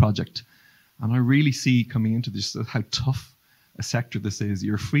your own project? And I really see coming into this how tough a sector this is.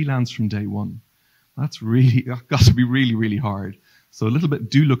 You're freelance from day one. That's got to be really, really hard. So a little bit,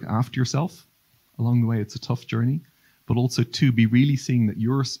 do look after yourself along the way. It's a tough journey, but also to be really seeing that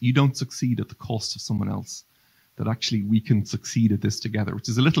you don't succeed at the cost of someone else, that actually we can succeed at this together, which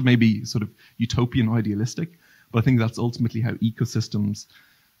is a little maybe sort of utopian idealistic, but I think that's ultimately how ecosystems,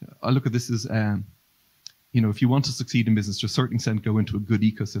 I look at this as, if you want to succeed in business, to a certain extent, go into a good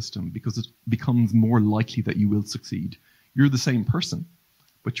ecosystem, because it becomes more likely that you will succeed. You're the same person,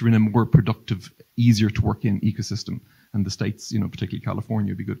 but you're in a more productive, easier to work in ecosystem. And the States, particularly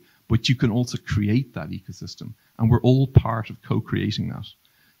California, would be good. But you can also create that ecosystem. And we're all part of co-creating that.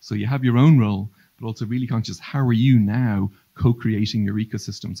 So you have your own role, but also really conscious, how are you now co-creating your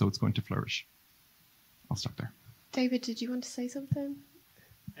ecosystem so it's going to flourish? I'll stop there. David, did you want to say something?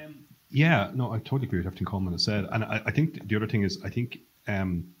 Yeah, no, I totally agree with everything Colman has said. And I think the other thing is, I think,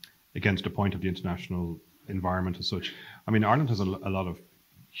 again, to the point of the international environment as such, I mean, Ireland has a lot of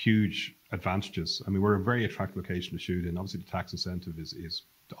huge advantages. I mean, we're a very attractive location to shoot in. Obviously, the tax incentive is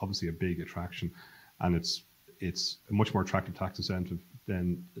obviously a big attraction, and it's a much more attractive tax incentive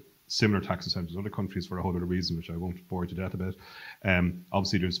than similar tax incentives in other countries for a whole other reason, which I won't bore you to death about.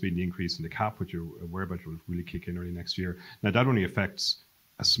 Obviously, there's been the increase in the cap, which you're aware about, will really kick in early next year. Now, that only affects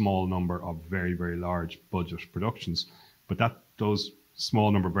a small number of very, very large budget productions, but those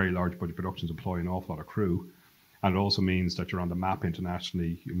small number of very large budget productions employ an awful lot of crew. And it also means that you're on the map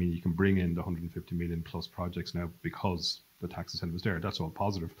internationally. I mean, you can bring in the 150 million plus projects now because the tax incentive is there. That's all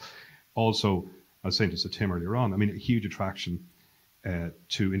positive. Also, I was saying to Tim earlier on, I mean, a huge attraction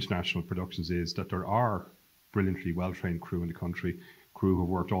to international productions is that there are brilliantly well-trained crew in the country, crew who have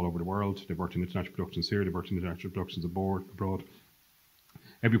worked all over the world. They've worked in international productions here, they've worked in international productions abroad.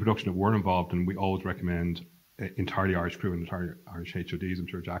 Every production that we're involved in, we always recommend entirely Irish crew and entirely Irish HODs. I'm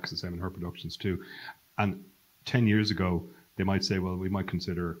sure Jack's the same in her productions too. And 10 years ago, they might say, well, we might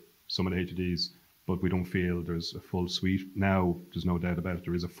consider some of the HODs, but we don't feel there's a full suite. Now, there's no doubt about it,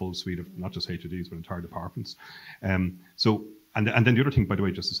 there is a full suite of not just HODs, but entire departments. And then the other thing, by the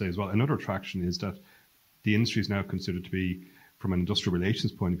way, just to say as well, another attraction is that the industry is now considered to be, from an industrial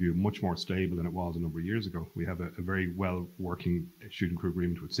relations point of view, much more stable than it was a number of years ago. We have a very well working shooting crew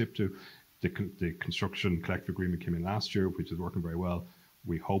agreement with SIPTU. The construction collective agreement came in last year, which is working very well.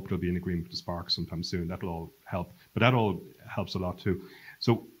 We hope there'll be an agreement with the Spark sometime soon. That'll all help. But that all helps a lot too.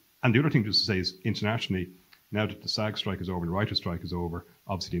 So, and the other thing just to say is, internationally, now that the SAG strike is over and the writer's strike is over,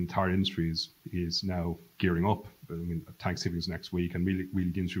 obviously the entire industry is now gearing up. I mean, Thanksgiving is next week, and really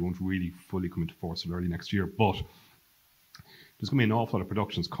the industry won't really fully come into force until early next year. But there's going to be an awful lot of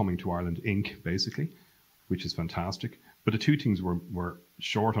productions coming to Ireland Inc., basically, which is fantastic. But the two things we're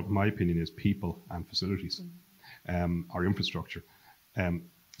short of, in my opinion, is people and facilities, our infrastructure.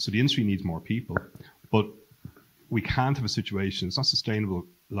 So the industry needs more people, but we can't have a situation, it's not sustainable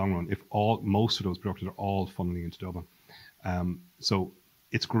long run, if most of those productions are all funneling into Dublin. So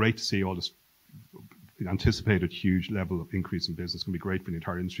it's great to see all this anticipated huge level of increase in business. It's going to be great for the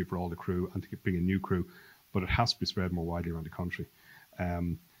entire industry, for all the crew, and to bring in new crew, but it has to be spread more widely around the country.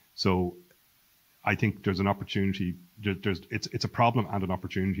 So I think there's an opportunity, it's a problem and an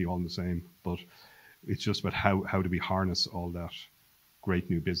opportunity all in the same, but it's just about how do we harness all that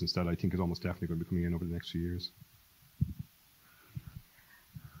great new business that I think is almost definitely going to be coming in over the next few years.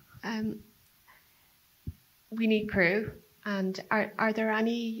 We need crew, and are there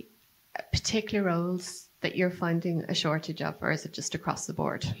any particular roles that you're finding a shortage of, or is it just across the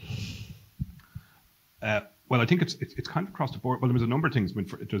board? Well, I think it's kind of across the board. Well, there's a number of things. I mean,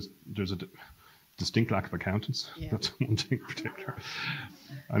 there's a distinct lack of accountants. Yeah. That's one thing in particular.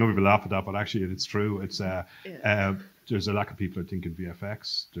 I know people laugh at that, but actually it's true. It's there's a lack of people, I think, in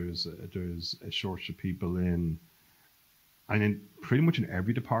VFX. There's a shortage of people in pretty much in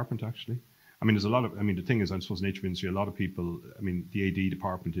every department, actually. I mean, there's a lot of. I mean, the thing is, I suppose, nature of industry. A lot of people. I mean, the AD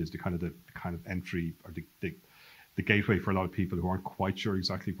department is the kind of entry, or the gateway for a lot of people who aren't quite sure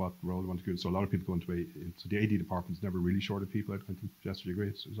exactly what role they want to do. So a lot of people go into so the AD department is never really short of people. I think, Jess, would you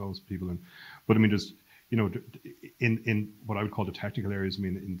agree? There's always people in. But I mean, there's, in what I would call the technical areas. I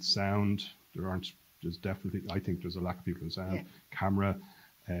mean, in sound, there's definitely, I think there's a lack of people in sound, camera,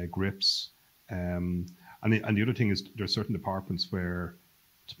 grips, and the other thing is there's certain departments where,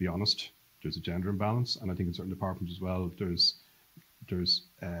 to be honest, there's a gender imbalance, and I think in certain departments as well, there's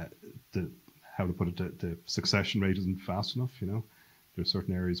how to put it, the succession rate isn't fast enough. There's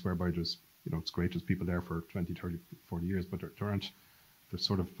certain areas whereby there's, it's great there's people there for 20, 30, 40 years, but there's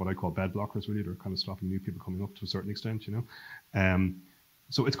sort of what I call bed blockers, really. They're kind of stopping new people coming up to a certain extent,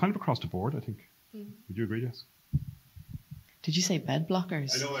 So it's kind of across the board, I think. Mm. Would you agree, Jess? Did you say bed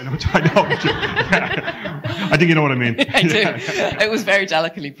blockers? I know. I think you know what I mean. I do. It was very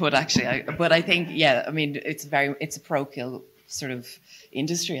delicately put, actually. But I think, I mean, it's a parochial sort of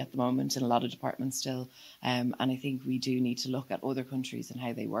industry at the moment in a lot of departments still. And I think we do need to look at other countries and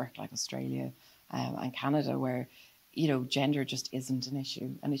how they work, like Australia and Canada, where, gender just isn't an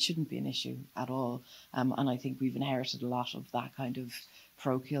issue, and it shouldn't be an issue at all. And I think we've inherited a lot of that kind of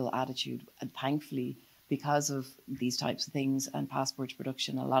parochial attitude. And thankfully, because of these types of things and passport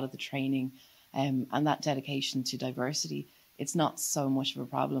production, a lot of the training and that dedication to diversity, it's not so much of a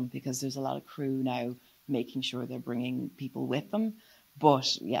problem because there's a lot of crew now making sure they're bringing people with them.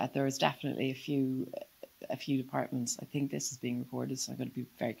 But yeah, there is definitely a few departments. I think this is being recorded, so I'm going to be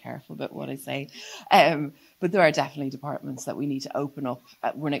very careful about what I say. But there are definitely departments that we need to open up.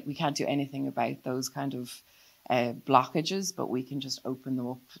 We can't do anything about those kind of blockages, but we can just open them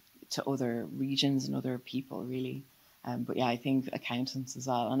up to other regions and other people, really. But yeah, I think accountants as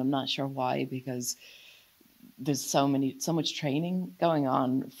well, and I'm not sure why, because there's so much training going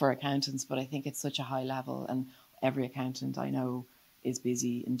on for accountants, but I think it's such a high level, and every accountant I know is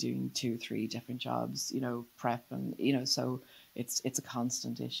busy and doing 2 or 3 different jobs, prep, and so it's a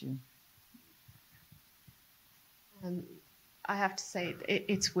constant issue. I have to say,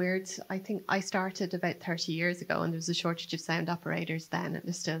 it's weird. I think I started about 30 years ago, and there was a shortage of sound operators then, and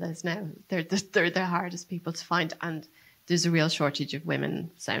there still is now. They're the hardest people to find, and there's a real shortage of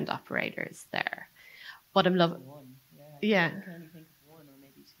women sound operators there. But I'm loving. Yeah. I can only think of 1 or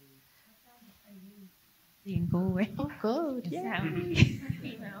maybe 2. In Galway. Oh, good. Yeah.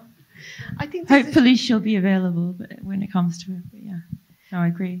 I think Hopefully she'll be available when it comes to it. But yeah, no, I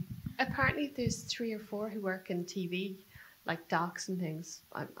agree. Apparently, there's 3 or 4 who work in TV, like docs and things.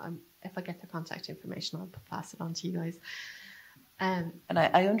 If I get their contact information, I'll pass it on to you guys. And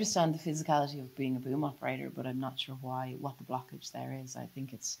I understand the physicality of being a boom operator, but I'm not sure what the blockage there is. I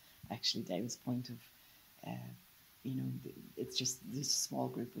think it's actually David's point of, it's just this small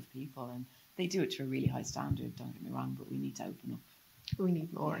group of people, and they do it to a really high standard, don't get me wrong, but we need to open up. We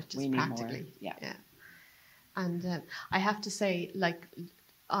need more, practically. More. Yeah. And I have to say, like,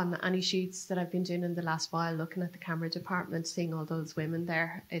 on any shoots that I've been doing in the last while, looking at the camera department, seeing all those women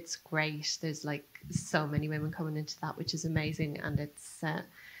there, it's great. There's like so many women coming into that, which is amazing. And it's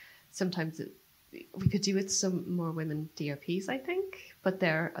sometimes we could do with some more women DRPs, I think, but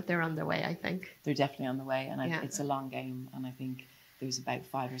they're on their way, I think. They're definitely on the way, and it's a long game, and I think there's about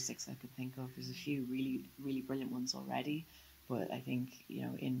 5 or 6 I could think of. There's a few really, really brilliant ones already, but I think,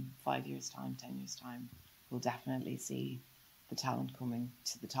 in 5 years' time, 10 years' time, we'll definitely see the talent coming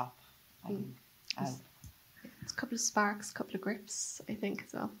to the top, I think. It's a couple of sparks, a couple of grips, I think,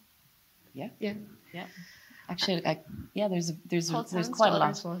 as well. Yeah. Actually, there's quite a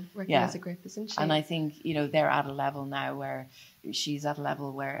lot. Working as a grip, isn't she? And I think they're at a level now where she's at a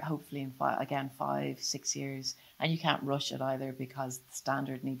level where hopefully in 5, 6 years, and you can't rush it either because the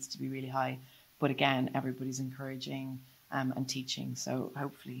standard needs to be really high. But again, everybody's encouraging and teaching, so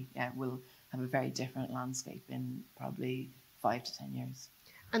hopefully, we'll have a very different landscape in probably 5 to 10 years.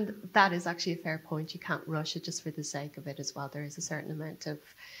 And that is actually a fair point. You can't rush it just for the sake of it as well. There is a certain amount of,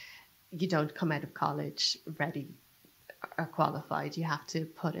 you don't come out of college ready or qualified. You have to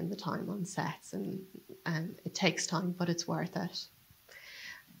put in the time on sets, and it takes time, but it's worth it.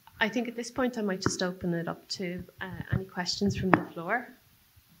 I think at this point I might just open it up to any questions from the floor.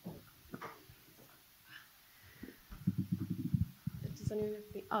 Does anyone have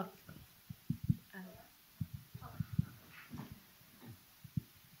any? Oh.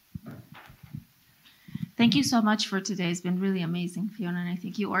 Thank you so much for today. It's been really amazing, Fiona, and I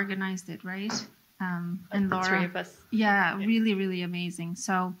think you organized it, right? And Laura. 3 of us. Yeah, really, really amazing.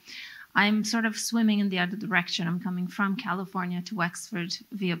 So I'm sort of swimming in the other direction. I'm coming from California to Wexford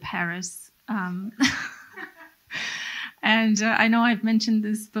via Paris. And I know I've mentioned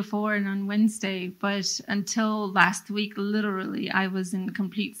this before and on Wednesday, but until last week, literally, I was in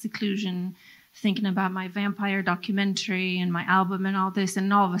complete seclusion thinking about my vampire documentary and my album and all this,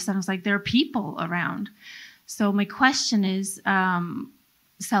 and all of a sudden I was like, there are people around. So my question is,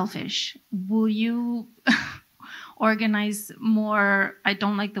 selfish, will you organize more, I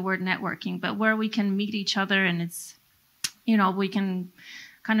don't like the word networking, but where we can meet each other and it's, we can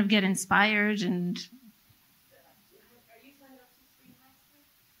kind of get inspired and...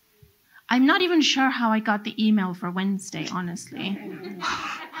 I'm not even sure how I got the email for Wednesday, honestly.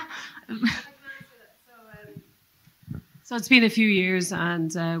 So it's been a few years,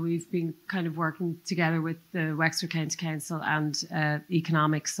 and we've been kind of working together with the Wexford County Council and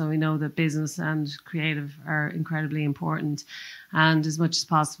economics. So we know that business and creative are incredibly important, and as much as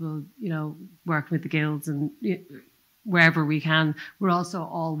possible, work with the guilds and wherever we can. We're also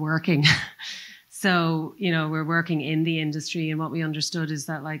all working, so we're working in the industry. And what we understood is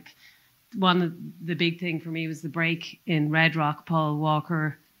that one of the big thing for me was the break in Red Rock. Paul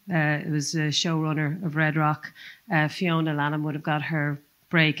Walker. It was a showrunner of Red Rock. Fiona Lanham would have got her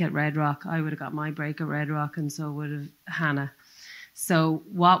break at Red Rock. I would have got my break at Red Rock, and so would have Hannah. So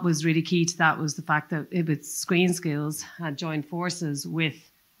what was really key to that was the fact that Screen Skills had joined forces with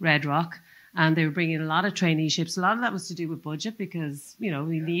Red Rock, and they were bringing a lot of traineeships. A lot of that was to do with budget because, we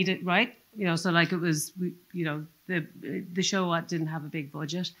need it, right? So it was, the show didn't have a big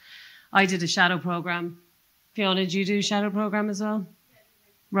budget. I did a shadow program. Fiona, did you do a shadow program as well?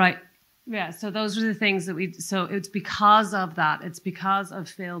 Right. Yeah. So those were the things that so it's because of that. It's because of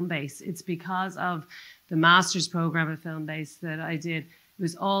Film Base. It's because of the master's program at Film Base that I did. It It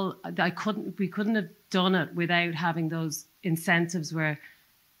was all, we couldn't have done it without having those incentives where,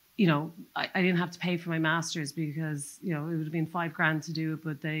 you know, I didn't have to pay for my master's because, you know, it would have been $5,000 to do it,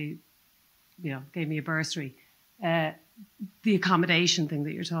 but they, you know, gave me a bursary. The accommodation thing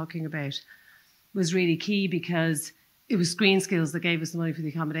that you're talking about was really key because it was Screen Skills that gave us the money for the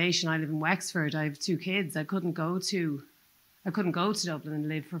accommodation. I live in Wexford. I have 2 kids. I couldn't go to Dublin and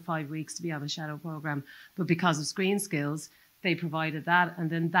live for 5 weeks to be on a shadow program. But because of Screen Skills, they provided that.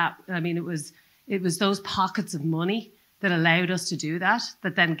 And then that, I mean, it was those pockets of money that allowed us to do that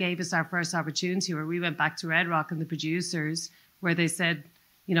then gave us our first opportunity, where we went back to Red Rock and the producers, where they said,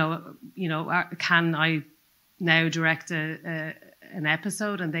 can I now direct an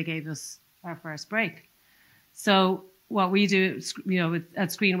episode? And they gave us our first break. So what we do, you know,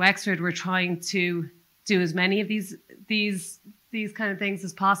 at Screen Wexford, we're trying to do as many of these kind of things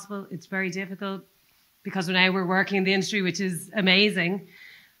as possible. It's very difficult because now we're working in the industry, which is amazing.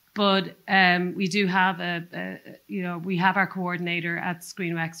 But we do have we have our coordinator at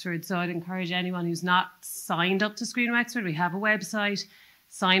Screen Wexford. So I'd encourage anyone who's not signed up to Screen Wexford. We have a website.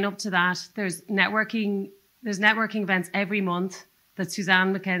 Sign up to that. There's networking events every month. That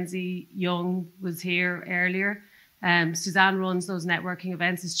Suzanne Mackenzie Young was here earlier. Suzanne runs those networking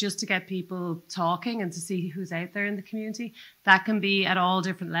events. It's just to get people talking and to see who's out there in the community. That can be at all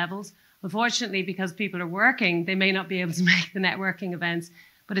different levels. Unfortunately, because people are working, they may not be able to make the networking events,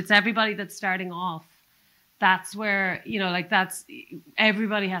 but it's everybody that's starting off. That's where, you know, like that's,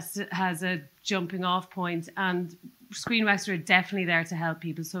 everybody has a jumping off point, and Screen Wexford are definitely there to help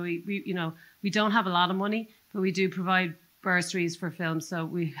people. So we don't have a lot of money, but we do provide bursaries for films. So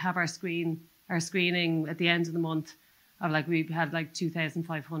we have our screening at the end of the month of we've had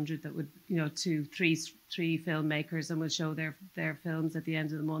 2,500 that would, you know, to three filmmakers, and will show their films at the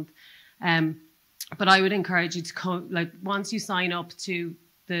end of the month. But I would encourage you to come, once you sign up to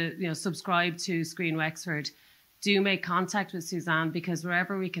subscribe to Screen Wexford, do make contact with Suzanne, because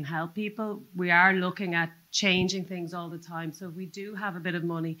wherever we can help people, we are looking at changing things all the time. So if we do have a bit of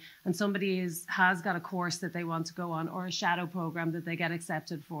money and somebody has got a course that they want to go on, or a shadow program that they get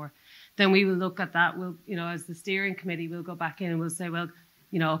accepted for, then we will look at that. We'll, you know, as the steering committee, we'll go back in and we'll say, well,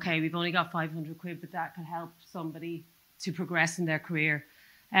 you know, okay, we've only got 500 quid, but that can help somebody to progress in their career.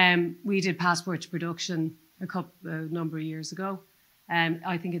 We did Passport to Production a number of years ago.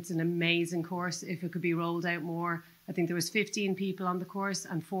 I think it's an amazing course. If it could be rolled out more, I think there was 15 people on the course,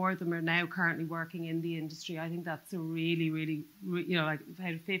 and 4 of them are now currently working in the industry. I think that's a really, really, you know, out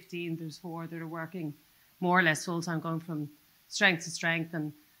of 15, there's 4 that are working more or less full time, going from strength to strength.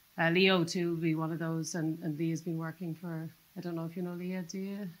 And Leo too will be one of those. And Leah's been working for, I don't know if you know Leah, do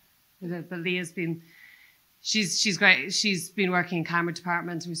you? But Leah's been, she's great. She's been working in camera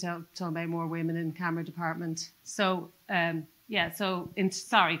department. We're talking about more women in camera department. So yeah, so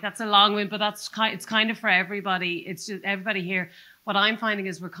sorry, that's a long one, but it's kind of for everybody. It's just everybody here. What I'm finding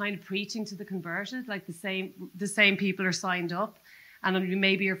is we're kind of preaching to the converted, like the same people are signed up. And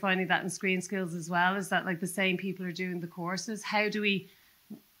maybe you're finding that in Screen Skills as well, is that the same people are doing the courses. How do we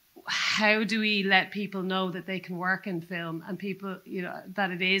let people know that they can work in film, and people, you know,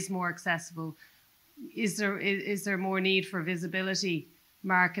 that it is more accessible? Is there more need for visibility,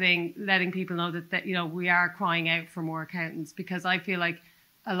 marketing, letting people know that you know, we are crying out for more accountants? Because I feel like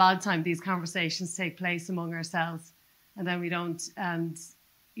a lot of time these conversations take place among ourselves, and then we don't, and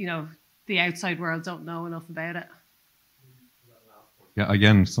you know, the outside world don't know enough about it. Yeah,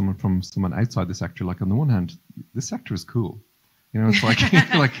 again, someone outside the sector, on the one hand, this sector is cool. You know, it's like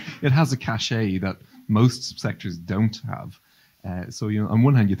it has a cachet that most sectors don't have. So, you know, on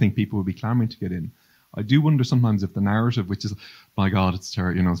one hand, you think people would be clamoring to get in. I do wonder sometimes if the narrative, which is, my God, it's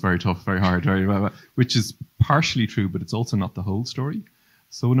terrible, you know, it's very tough, very hard, which is partially true, but it's also not the whole story.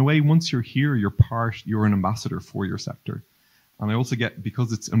 So in a way, once you're here, you're an ambassador for your sector. And I also get,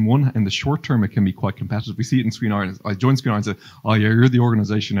 because it's in the short term, it can be quite competitive. We see it in Screen Ireland. I joined Screen Ireland and said, oh yeah, you're the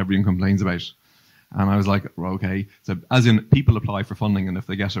organisation everyone complains about. And I was like, well, okay. So as in, people apply for funding, and if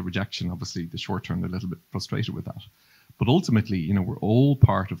they get a rejection, obviously the short term, they're a little bit frustrated with that. But ultimately, you know, we're all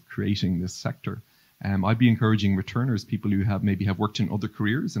part of creating this sector. I'd be encouraging returners, people who maybe have worked in other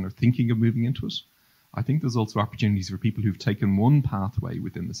careers and are thinking of moving into it. I think there's also opportunities for people who've taken one pathway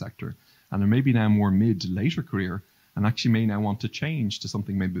within the sector and are maybe now more mid to later career, and actually may now want to change to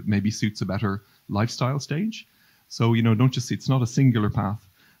something maybe suits a better lifestyle stage. So, you know, don't just see, it's not a singular path.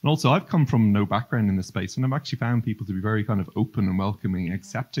 And also, I've come from no background in this space, and I've actually found people to be very kind of open and welcoming and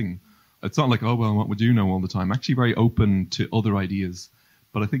accepting. It's not like, oh, well, what would you know all the time? Actually very open to other ideas.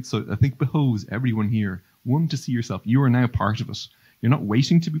 But I think behoves everyone here, one, to see yourself, you are now part of it. You're not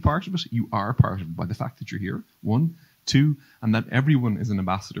waiting to be part of it, you are part of it by the fact that you're here, one. Two, and that everyone is an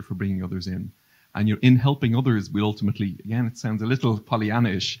ambassador for bringing others in. And in helping others, we ultimately, again, it sounds a little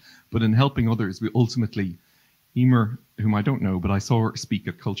Pollyanna-ish, but in helping others, we ultimately, Emer, whom I don't know, but I saw her speak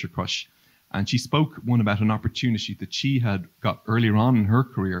at Culture Crush, and she spoke about an opportunity that she had got earlier on in her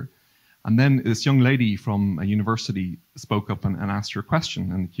career. And then this young lady from a university spoke up and asked her a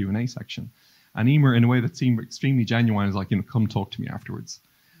question in the Q&A section. And Emer, in a way that seemed extremely genuine, is like, come talk to me afterwards.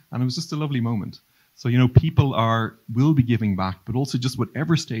 And it was just a lovely moment. So, people will be giving back, but also just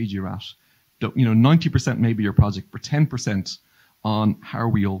whatever stage you're at, 90% maybe your project, but 10% on how are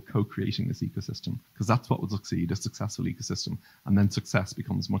we all co-creating this ecosystem, because that's what will succeed, a successful ecosystem, and then success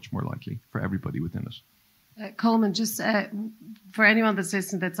becomes much more likely for everybody within it. Colman, just for anyone that's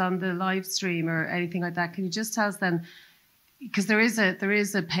listening that's on the live stream or anything like that, can you just tell us then, because there is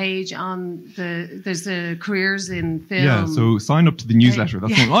a page on there's a careers in film. Yeah, so sign up to the newsletter.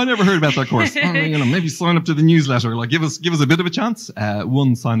 That's one. I never heard about that course. Maybe sign up to the newsletter. Like give us a bit of a chance.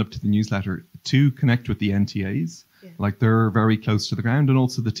 One, sign up to the newsletter. Two, connect with the NTAs. Yeah. Like they're very close to the ground, and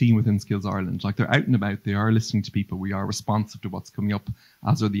also the team within Skills Ireland. Like they're out and about. They are listening to people. We are responsive to what's coming up,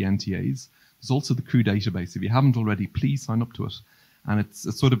 as are the NTAs. There's also the crew database. If you haven't already, please sign up to it. And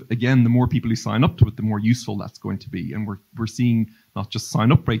it's sort of, again, the more people who sign up to it, the more useful that's going to be. And we're seeing not just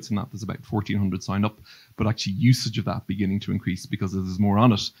sign up rates in that, there's about 1,400 sign up, but actually usage of that beginning to increase, because as there's more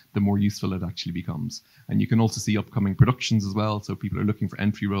on it, the more useful it actually becomes. And you can also see upcoming productions as well. So people are looking for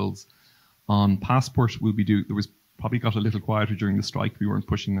entry roles. On Passport, there was probably got a little quieter during the strike. We weren't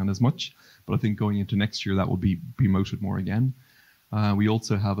pushing that as much, but I think going into next year, that will be promoted more again. We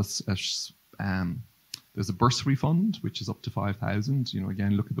also have there's a bursary fund, which is up to 5,000.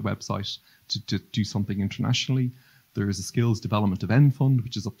 Again, look at the website to do something internationally. There is a skills development event fund,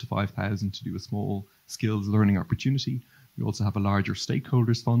 which is up to 5,000 to do a small skills learning opportunity. We also have a larger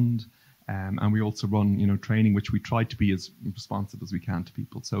stakeholders fund, and we also run, training, which we try to be as responsive as we can to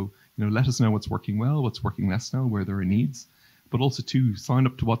people. So, let us know what's working well, what's working less now, where there are needs, but also to sign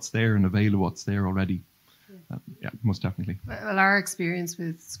up to what's there and avail of what's there already. Yeah, most definitely. Well, our experience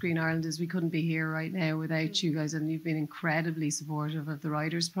with Screen Ireland is we couldn't be here right now without you guys, and you've been incredibly supportive of the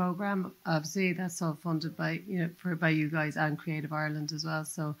Writers Programme. Obviously, that's all funded by by you guys and Creative Ireland as well.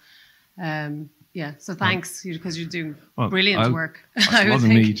 So, so thanks, because you're doing brilliant work. It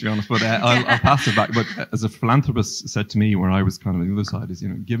wasn't me, to be honest, but I'll pass it back. But as a philanthropist said to me, where I was kind of on the other side, is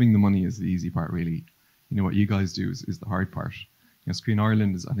giving the money is the easy part, really. What you guys do is the hard part. Screen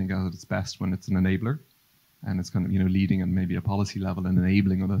Ireland is, I think, at its best when it's an enabler. And it's kind of, leading on maybe a policy level and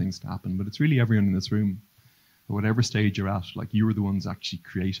enabling other things to happen. But it's really everyone in this room, at whatever stage you're at, like you are the ones actually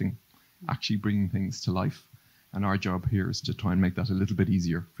creating, actually bringing things to life. And our job here is to try and make that a little bit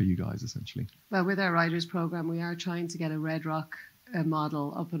easier for you guys, essentially. Well, with our Writers Programme, we are trying to get a Red Rock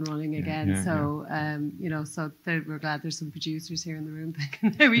model up and running again. So we're glad there's some producers here in the room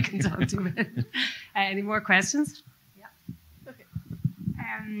that we can talk to about. Any more questions?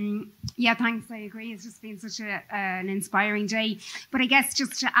 Yeah, thanks. I agree. It's just been such an inspiring day. But I guess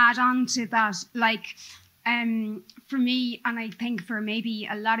just to add on to that, for me, and I think for maybe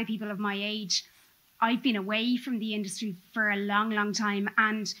a lot of people of my age, I've been away from the industry for a long, long time.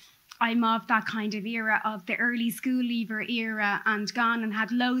 And I'm of that kind of era, of the early school leaver era, and gone and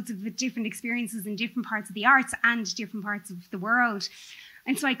had loads of different experiences in different parts of the arts and different parts of the world.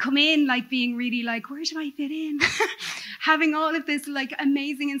 And so I come in being really where do I fit in? Having all of this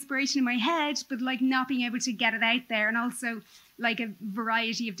amazing inspiration in my head, but not being able to get it out there. And also a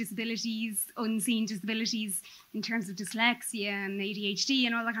variety of disabilities, unseen disabilities in terms of dyslexia and ADHD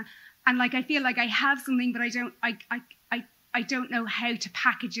and all that kind of, and I feel I have something, but I don't know how to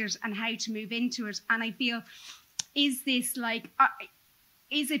package it and how to move into it. And I feel, is this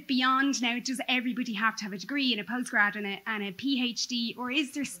is it beyond now? Does everybody have to have a degree and a postgrad and a PhD, or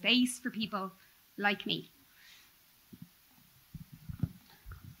is there space for people like me?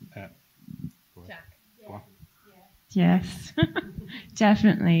 Yes,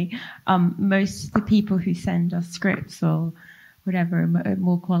 definitely. Most of the people who send us scripts or whatever are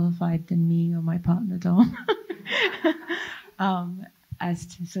more qualified than me or my partner Dom, as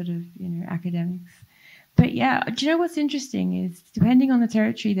to sort of academics. But yeah, do you know what's interesting is, depending on the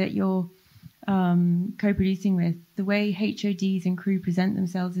territory that you're co-producing with, the way HODs and crew present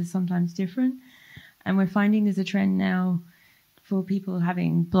themselves is sometimes different. And we're finding there's a trend now for people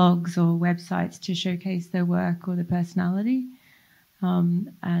having blogs or websites to showcase their work or their personality.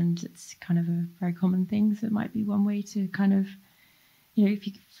 And it's kind of a very common thing. So it might be one way to kind of, if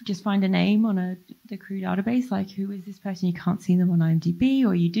you just find a name on the crew database, who is this person? You can't see them on IMDb,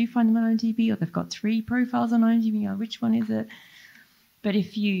 or you do find them on IMDb, or they've got 3 profiles on IMDb. Which one is it? But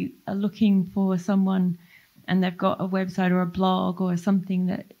if you are looking for someone and they've got a website or a blog or something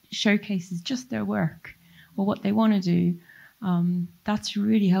that showcases just their work or what they want to do, that's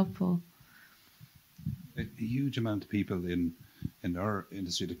really helpful. A huge amount of people in our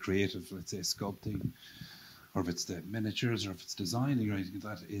industry, the creative, let's say sculpting, or if it's the miniatures, or if it's designing or anything,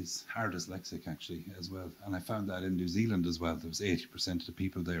 that are dyslexic actually as well. And I found that in New Zealand as well. There was 80% of the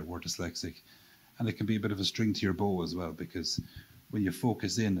people there were dyslexic. And it can be a bit of a string to your bow as well, because when you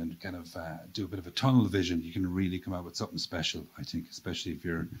focus in and kind of do a bit of a tunnel vision, you can really come out with something special, I think, especially if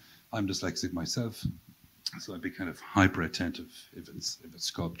I'm dyslexic myself. So I'd be kind of hyper attentive if it's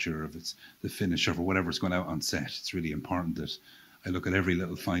sculpture, if it's the finish, or whatever's going out on set. It's really important that I look at every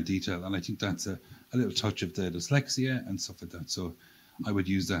little fine detail, and I think that's a little touch of the dyslexia and stuff like that. So I would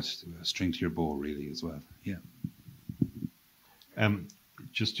use that to string to your bow really as well. Yeah.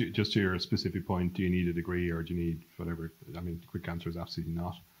 Just to your specific point, do you need a degree or do you need whatever? I mean, the quick answer is absolutely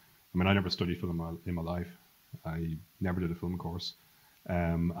not. I mean, I never studied film in my life. I never did a film course.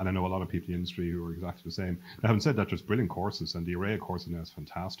 And I know a lot of people in the industry who are exactly the same. Now, having said that, there's brilliant courses, and the array of courses now is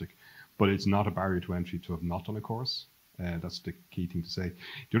fantastic. But it's not a barrier to entry to have not done a course. That's the key thing to say.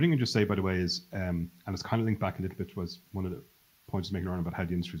 The other thing I just say, by the way, is, and it's kind of linked back a little bit, was one of the points I was making earlier about how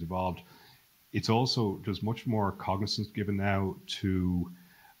the industry's evolved. It's also, there's much more cognizance given now to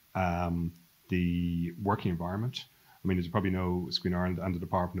the working environment. I mean, as you probably know, Screen Ireland and the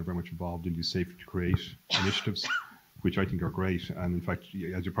department are very much involved in these Safe to Create initiatives, which I think are great. And in fact,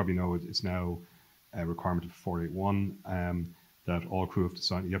 as you probably know, it's now a requirement of 481 that all crew have to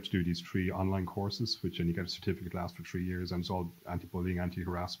sign. You have to do these 3 online courses, and you get a certificate lasts for 3 years, and it's all anti-bullying,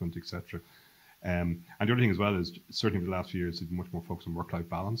 anti-harassment, etc. And the other thing as well is, certainly in the last few years, there's much more focus on work-life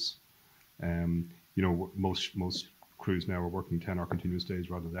balance. Most crews now are working 10-hour continuous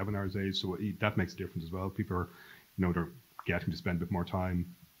days rather than 11 hours days, so that makes a difference as well. People are, they're getting to spend a bit more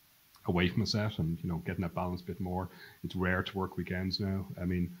time away from a set and, getting that balance a bit more. It's rare to work weekends now. I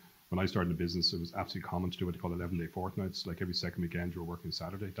mean, when I started the business, it was absolutely common to do what they call 11-day fortnights. Like every second weekend, you were working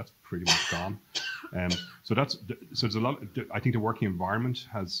Saturday. That's pretty much gone. So there's a lot. I think the working environment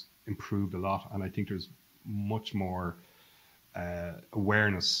has improved a lot, and I think there's much more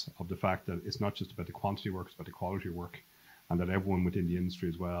awareness of the fact that it's not just about the quantity of work, it's about the quality of work, and that everyone within the industry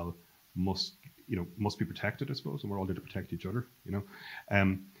as well must be protected, I suppose, and we're all there to protect each other,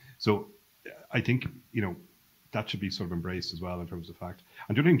 So I think, that should be sort of embraced as well in terms of the fact.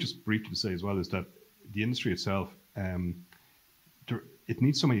 And the other thing, just briefly to say as well, is that the industry itself, it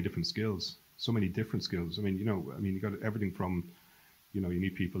needs so many different skills. I mean, you got everything from, you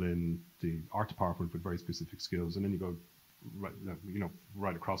need people in the art department with very specific skills, and then you go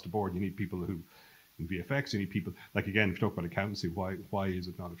right across the board. You need people who in VFX. You need people, like, again, if you talk about accountancy, why is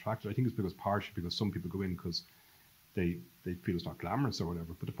it not attractive? I think it's partially because some people go in because they feel it's not glamorous or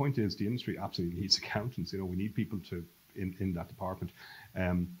whatever. But the point is, the industry absolutely needs accountants. We need people in that department.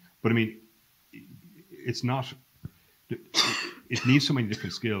 But I mean, it's not. It needs so many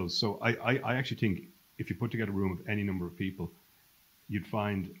different skills. So I actually think if you put together a room of any number of people, you'd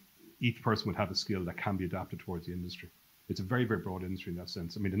find each person would have a skill that can be adapted towards the industry. It's a very, very broad industry in that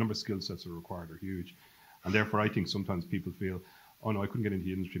sense. I mean, the number of skill sets that are required are huge. And therefore, I think sometimes people feel, oh no, I couldn't get into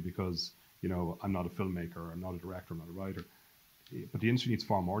the industry because, I'm not a filmmaker, or I'm not a director, I'm not a writer. But the industry needs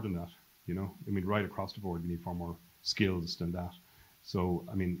far more than that, I mean, right across the board, we need far more skills than that. So,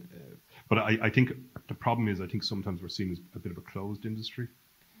 I mean, but I think the problem is, I think sometimes we're seen as a bit of a closed industry,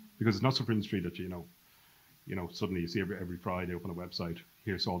 because it's not so for industry that, suddenly you see every Friday open a website,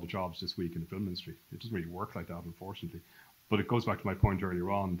 here's all the jobs this week in the film industry. It doesn't really work like that, unfortunately. But it goes back to my point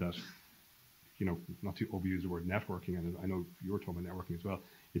earlier on that, not to overuse the word networking, and I know you were talking about networking as well.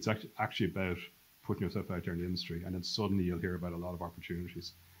 It's actually about putting yourself out there in the industry, and then suddenly you'll hear about a lot of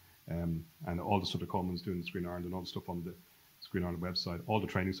opportunities. And all the stuff that Colman's doing in Screen Ireland and all the stuff on the Screen Ireland website, all the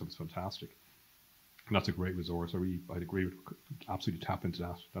training stuff is fantastic. And that's a great resource. I'd agree with, absolutely tap into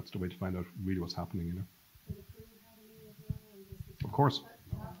that. That's the way to find out really what's happening, Of course.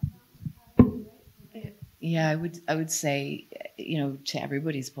 Yeah, I would say, to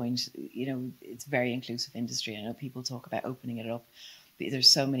everybody's point, it's a very inclusive industry. I know people talk about opening it up, but there's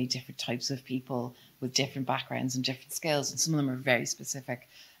so many different types of people with different backgrounds and different skills, and some of them are very specific.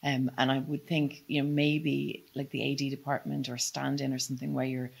 And I would think, maybe like the AD department or stand-in or something where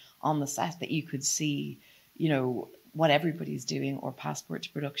you're on the set that you could see, what everybody's doing, or passport to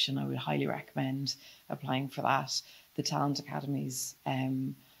production. I would highly recommend applying for that. The talent academies,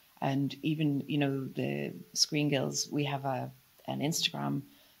 and even, the Screen Guilds, we have an Instagram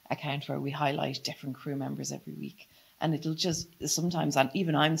account where we highlight different crew members every week. And it'll just sometimes, and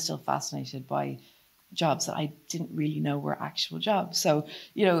even I'm still fascinated by jobs that I didn't really know were actual jobs. So,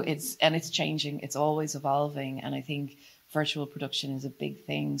 you know, it's changing, it's always evolving. And I think virtual production is a big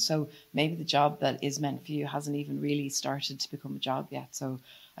thing. So maybe the job that is meant for you hasn't even really started to become a job yet. So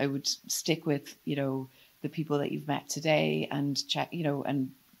I would stick with, you know, the people that you've met today and check, you know,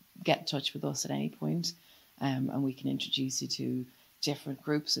 and get in touch with us at any point. And we can introduce you to different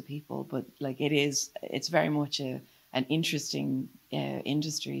groups of people. But like it's very much an interesting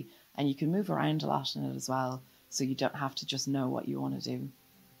industry, and you can move around a lot in it as well. So you don't have to just know what you want to do.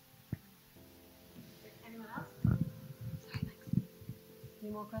 Anyone else? Sorry, thanks.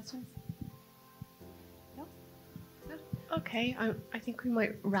 Any more questions? No? Good. Okay, I think we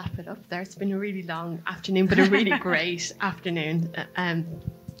might wrap it up there. It's been a really long afternoon, but a really great afternoon.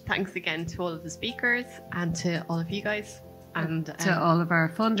 Thanks again to all of the speakers and to all of you guys. And to all of our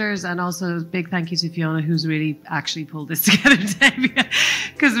funders, and also a big thank you to Fiona, who's really actually pulled this together today,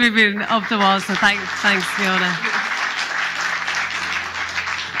 because we've been up the wall. So thanks Fiona.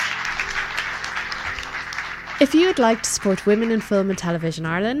 If you would like to support women in film and television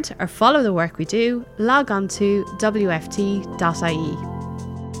Ireland or follow the work we do, log on to WFT.ie.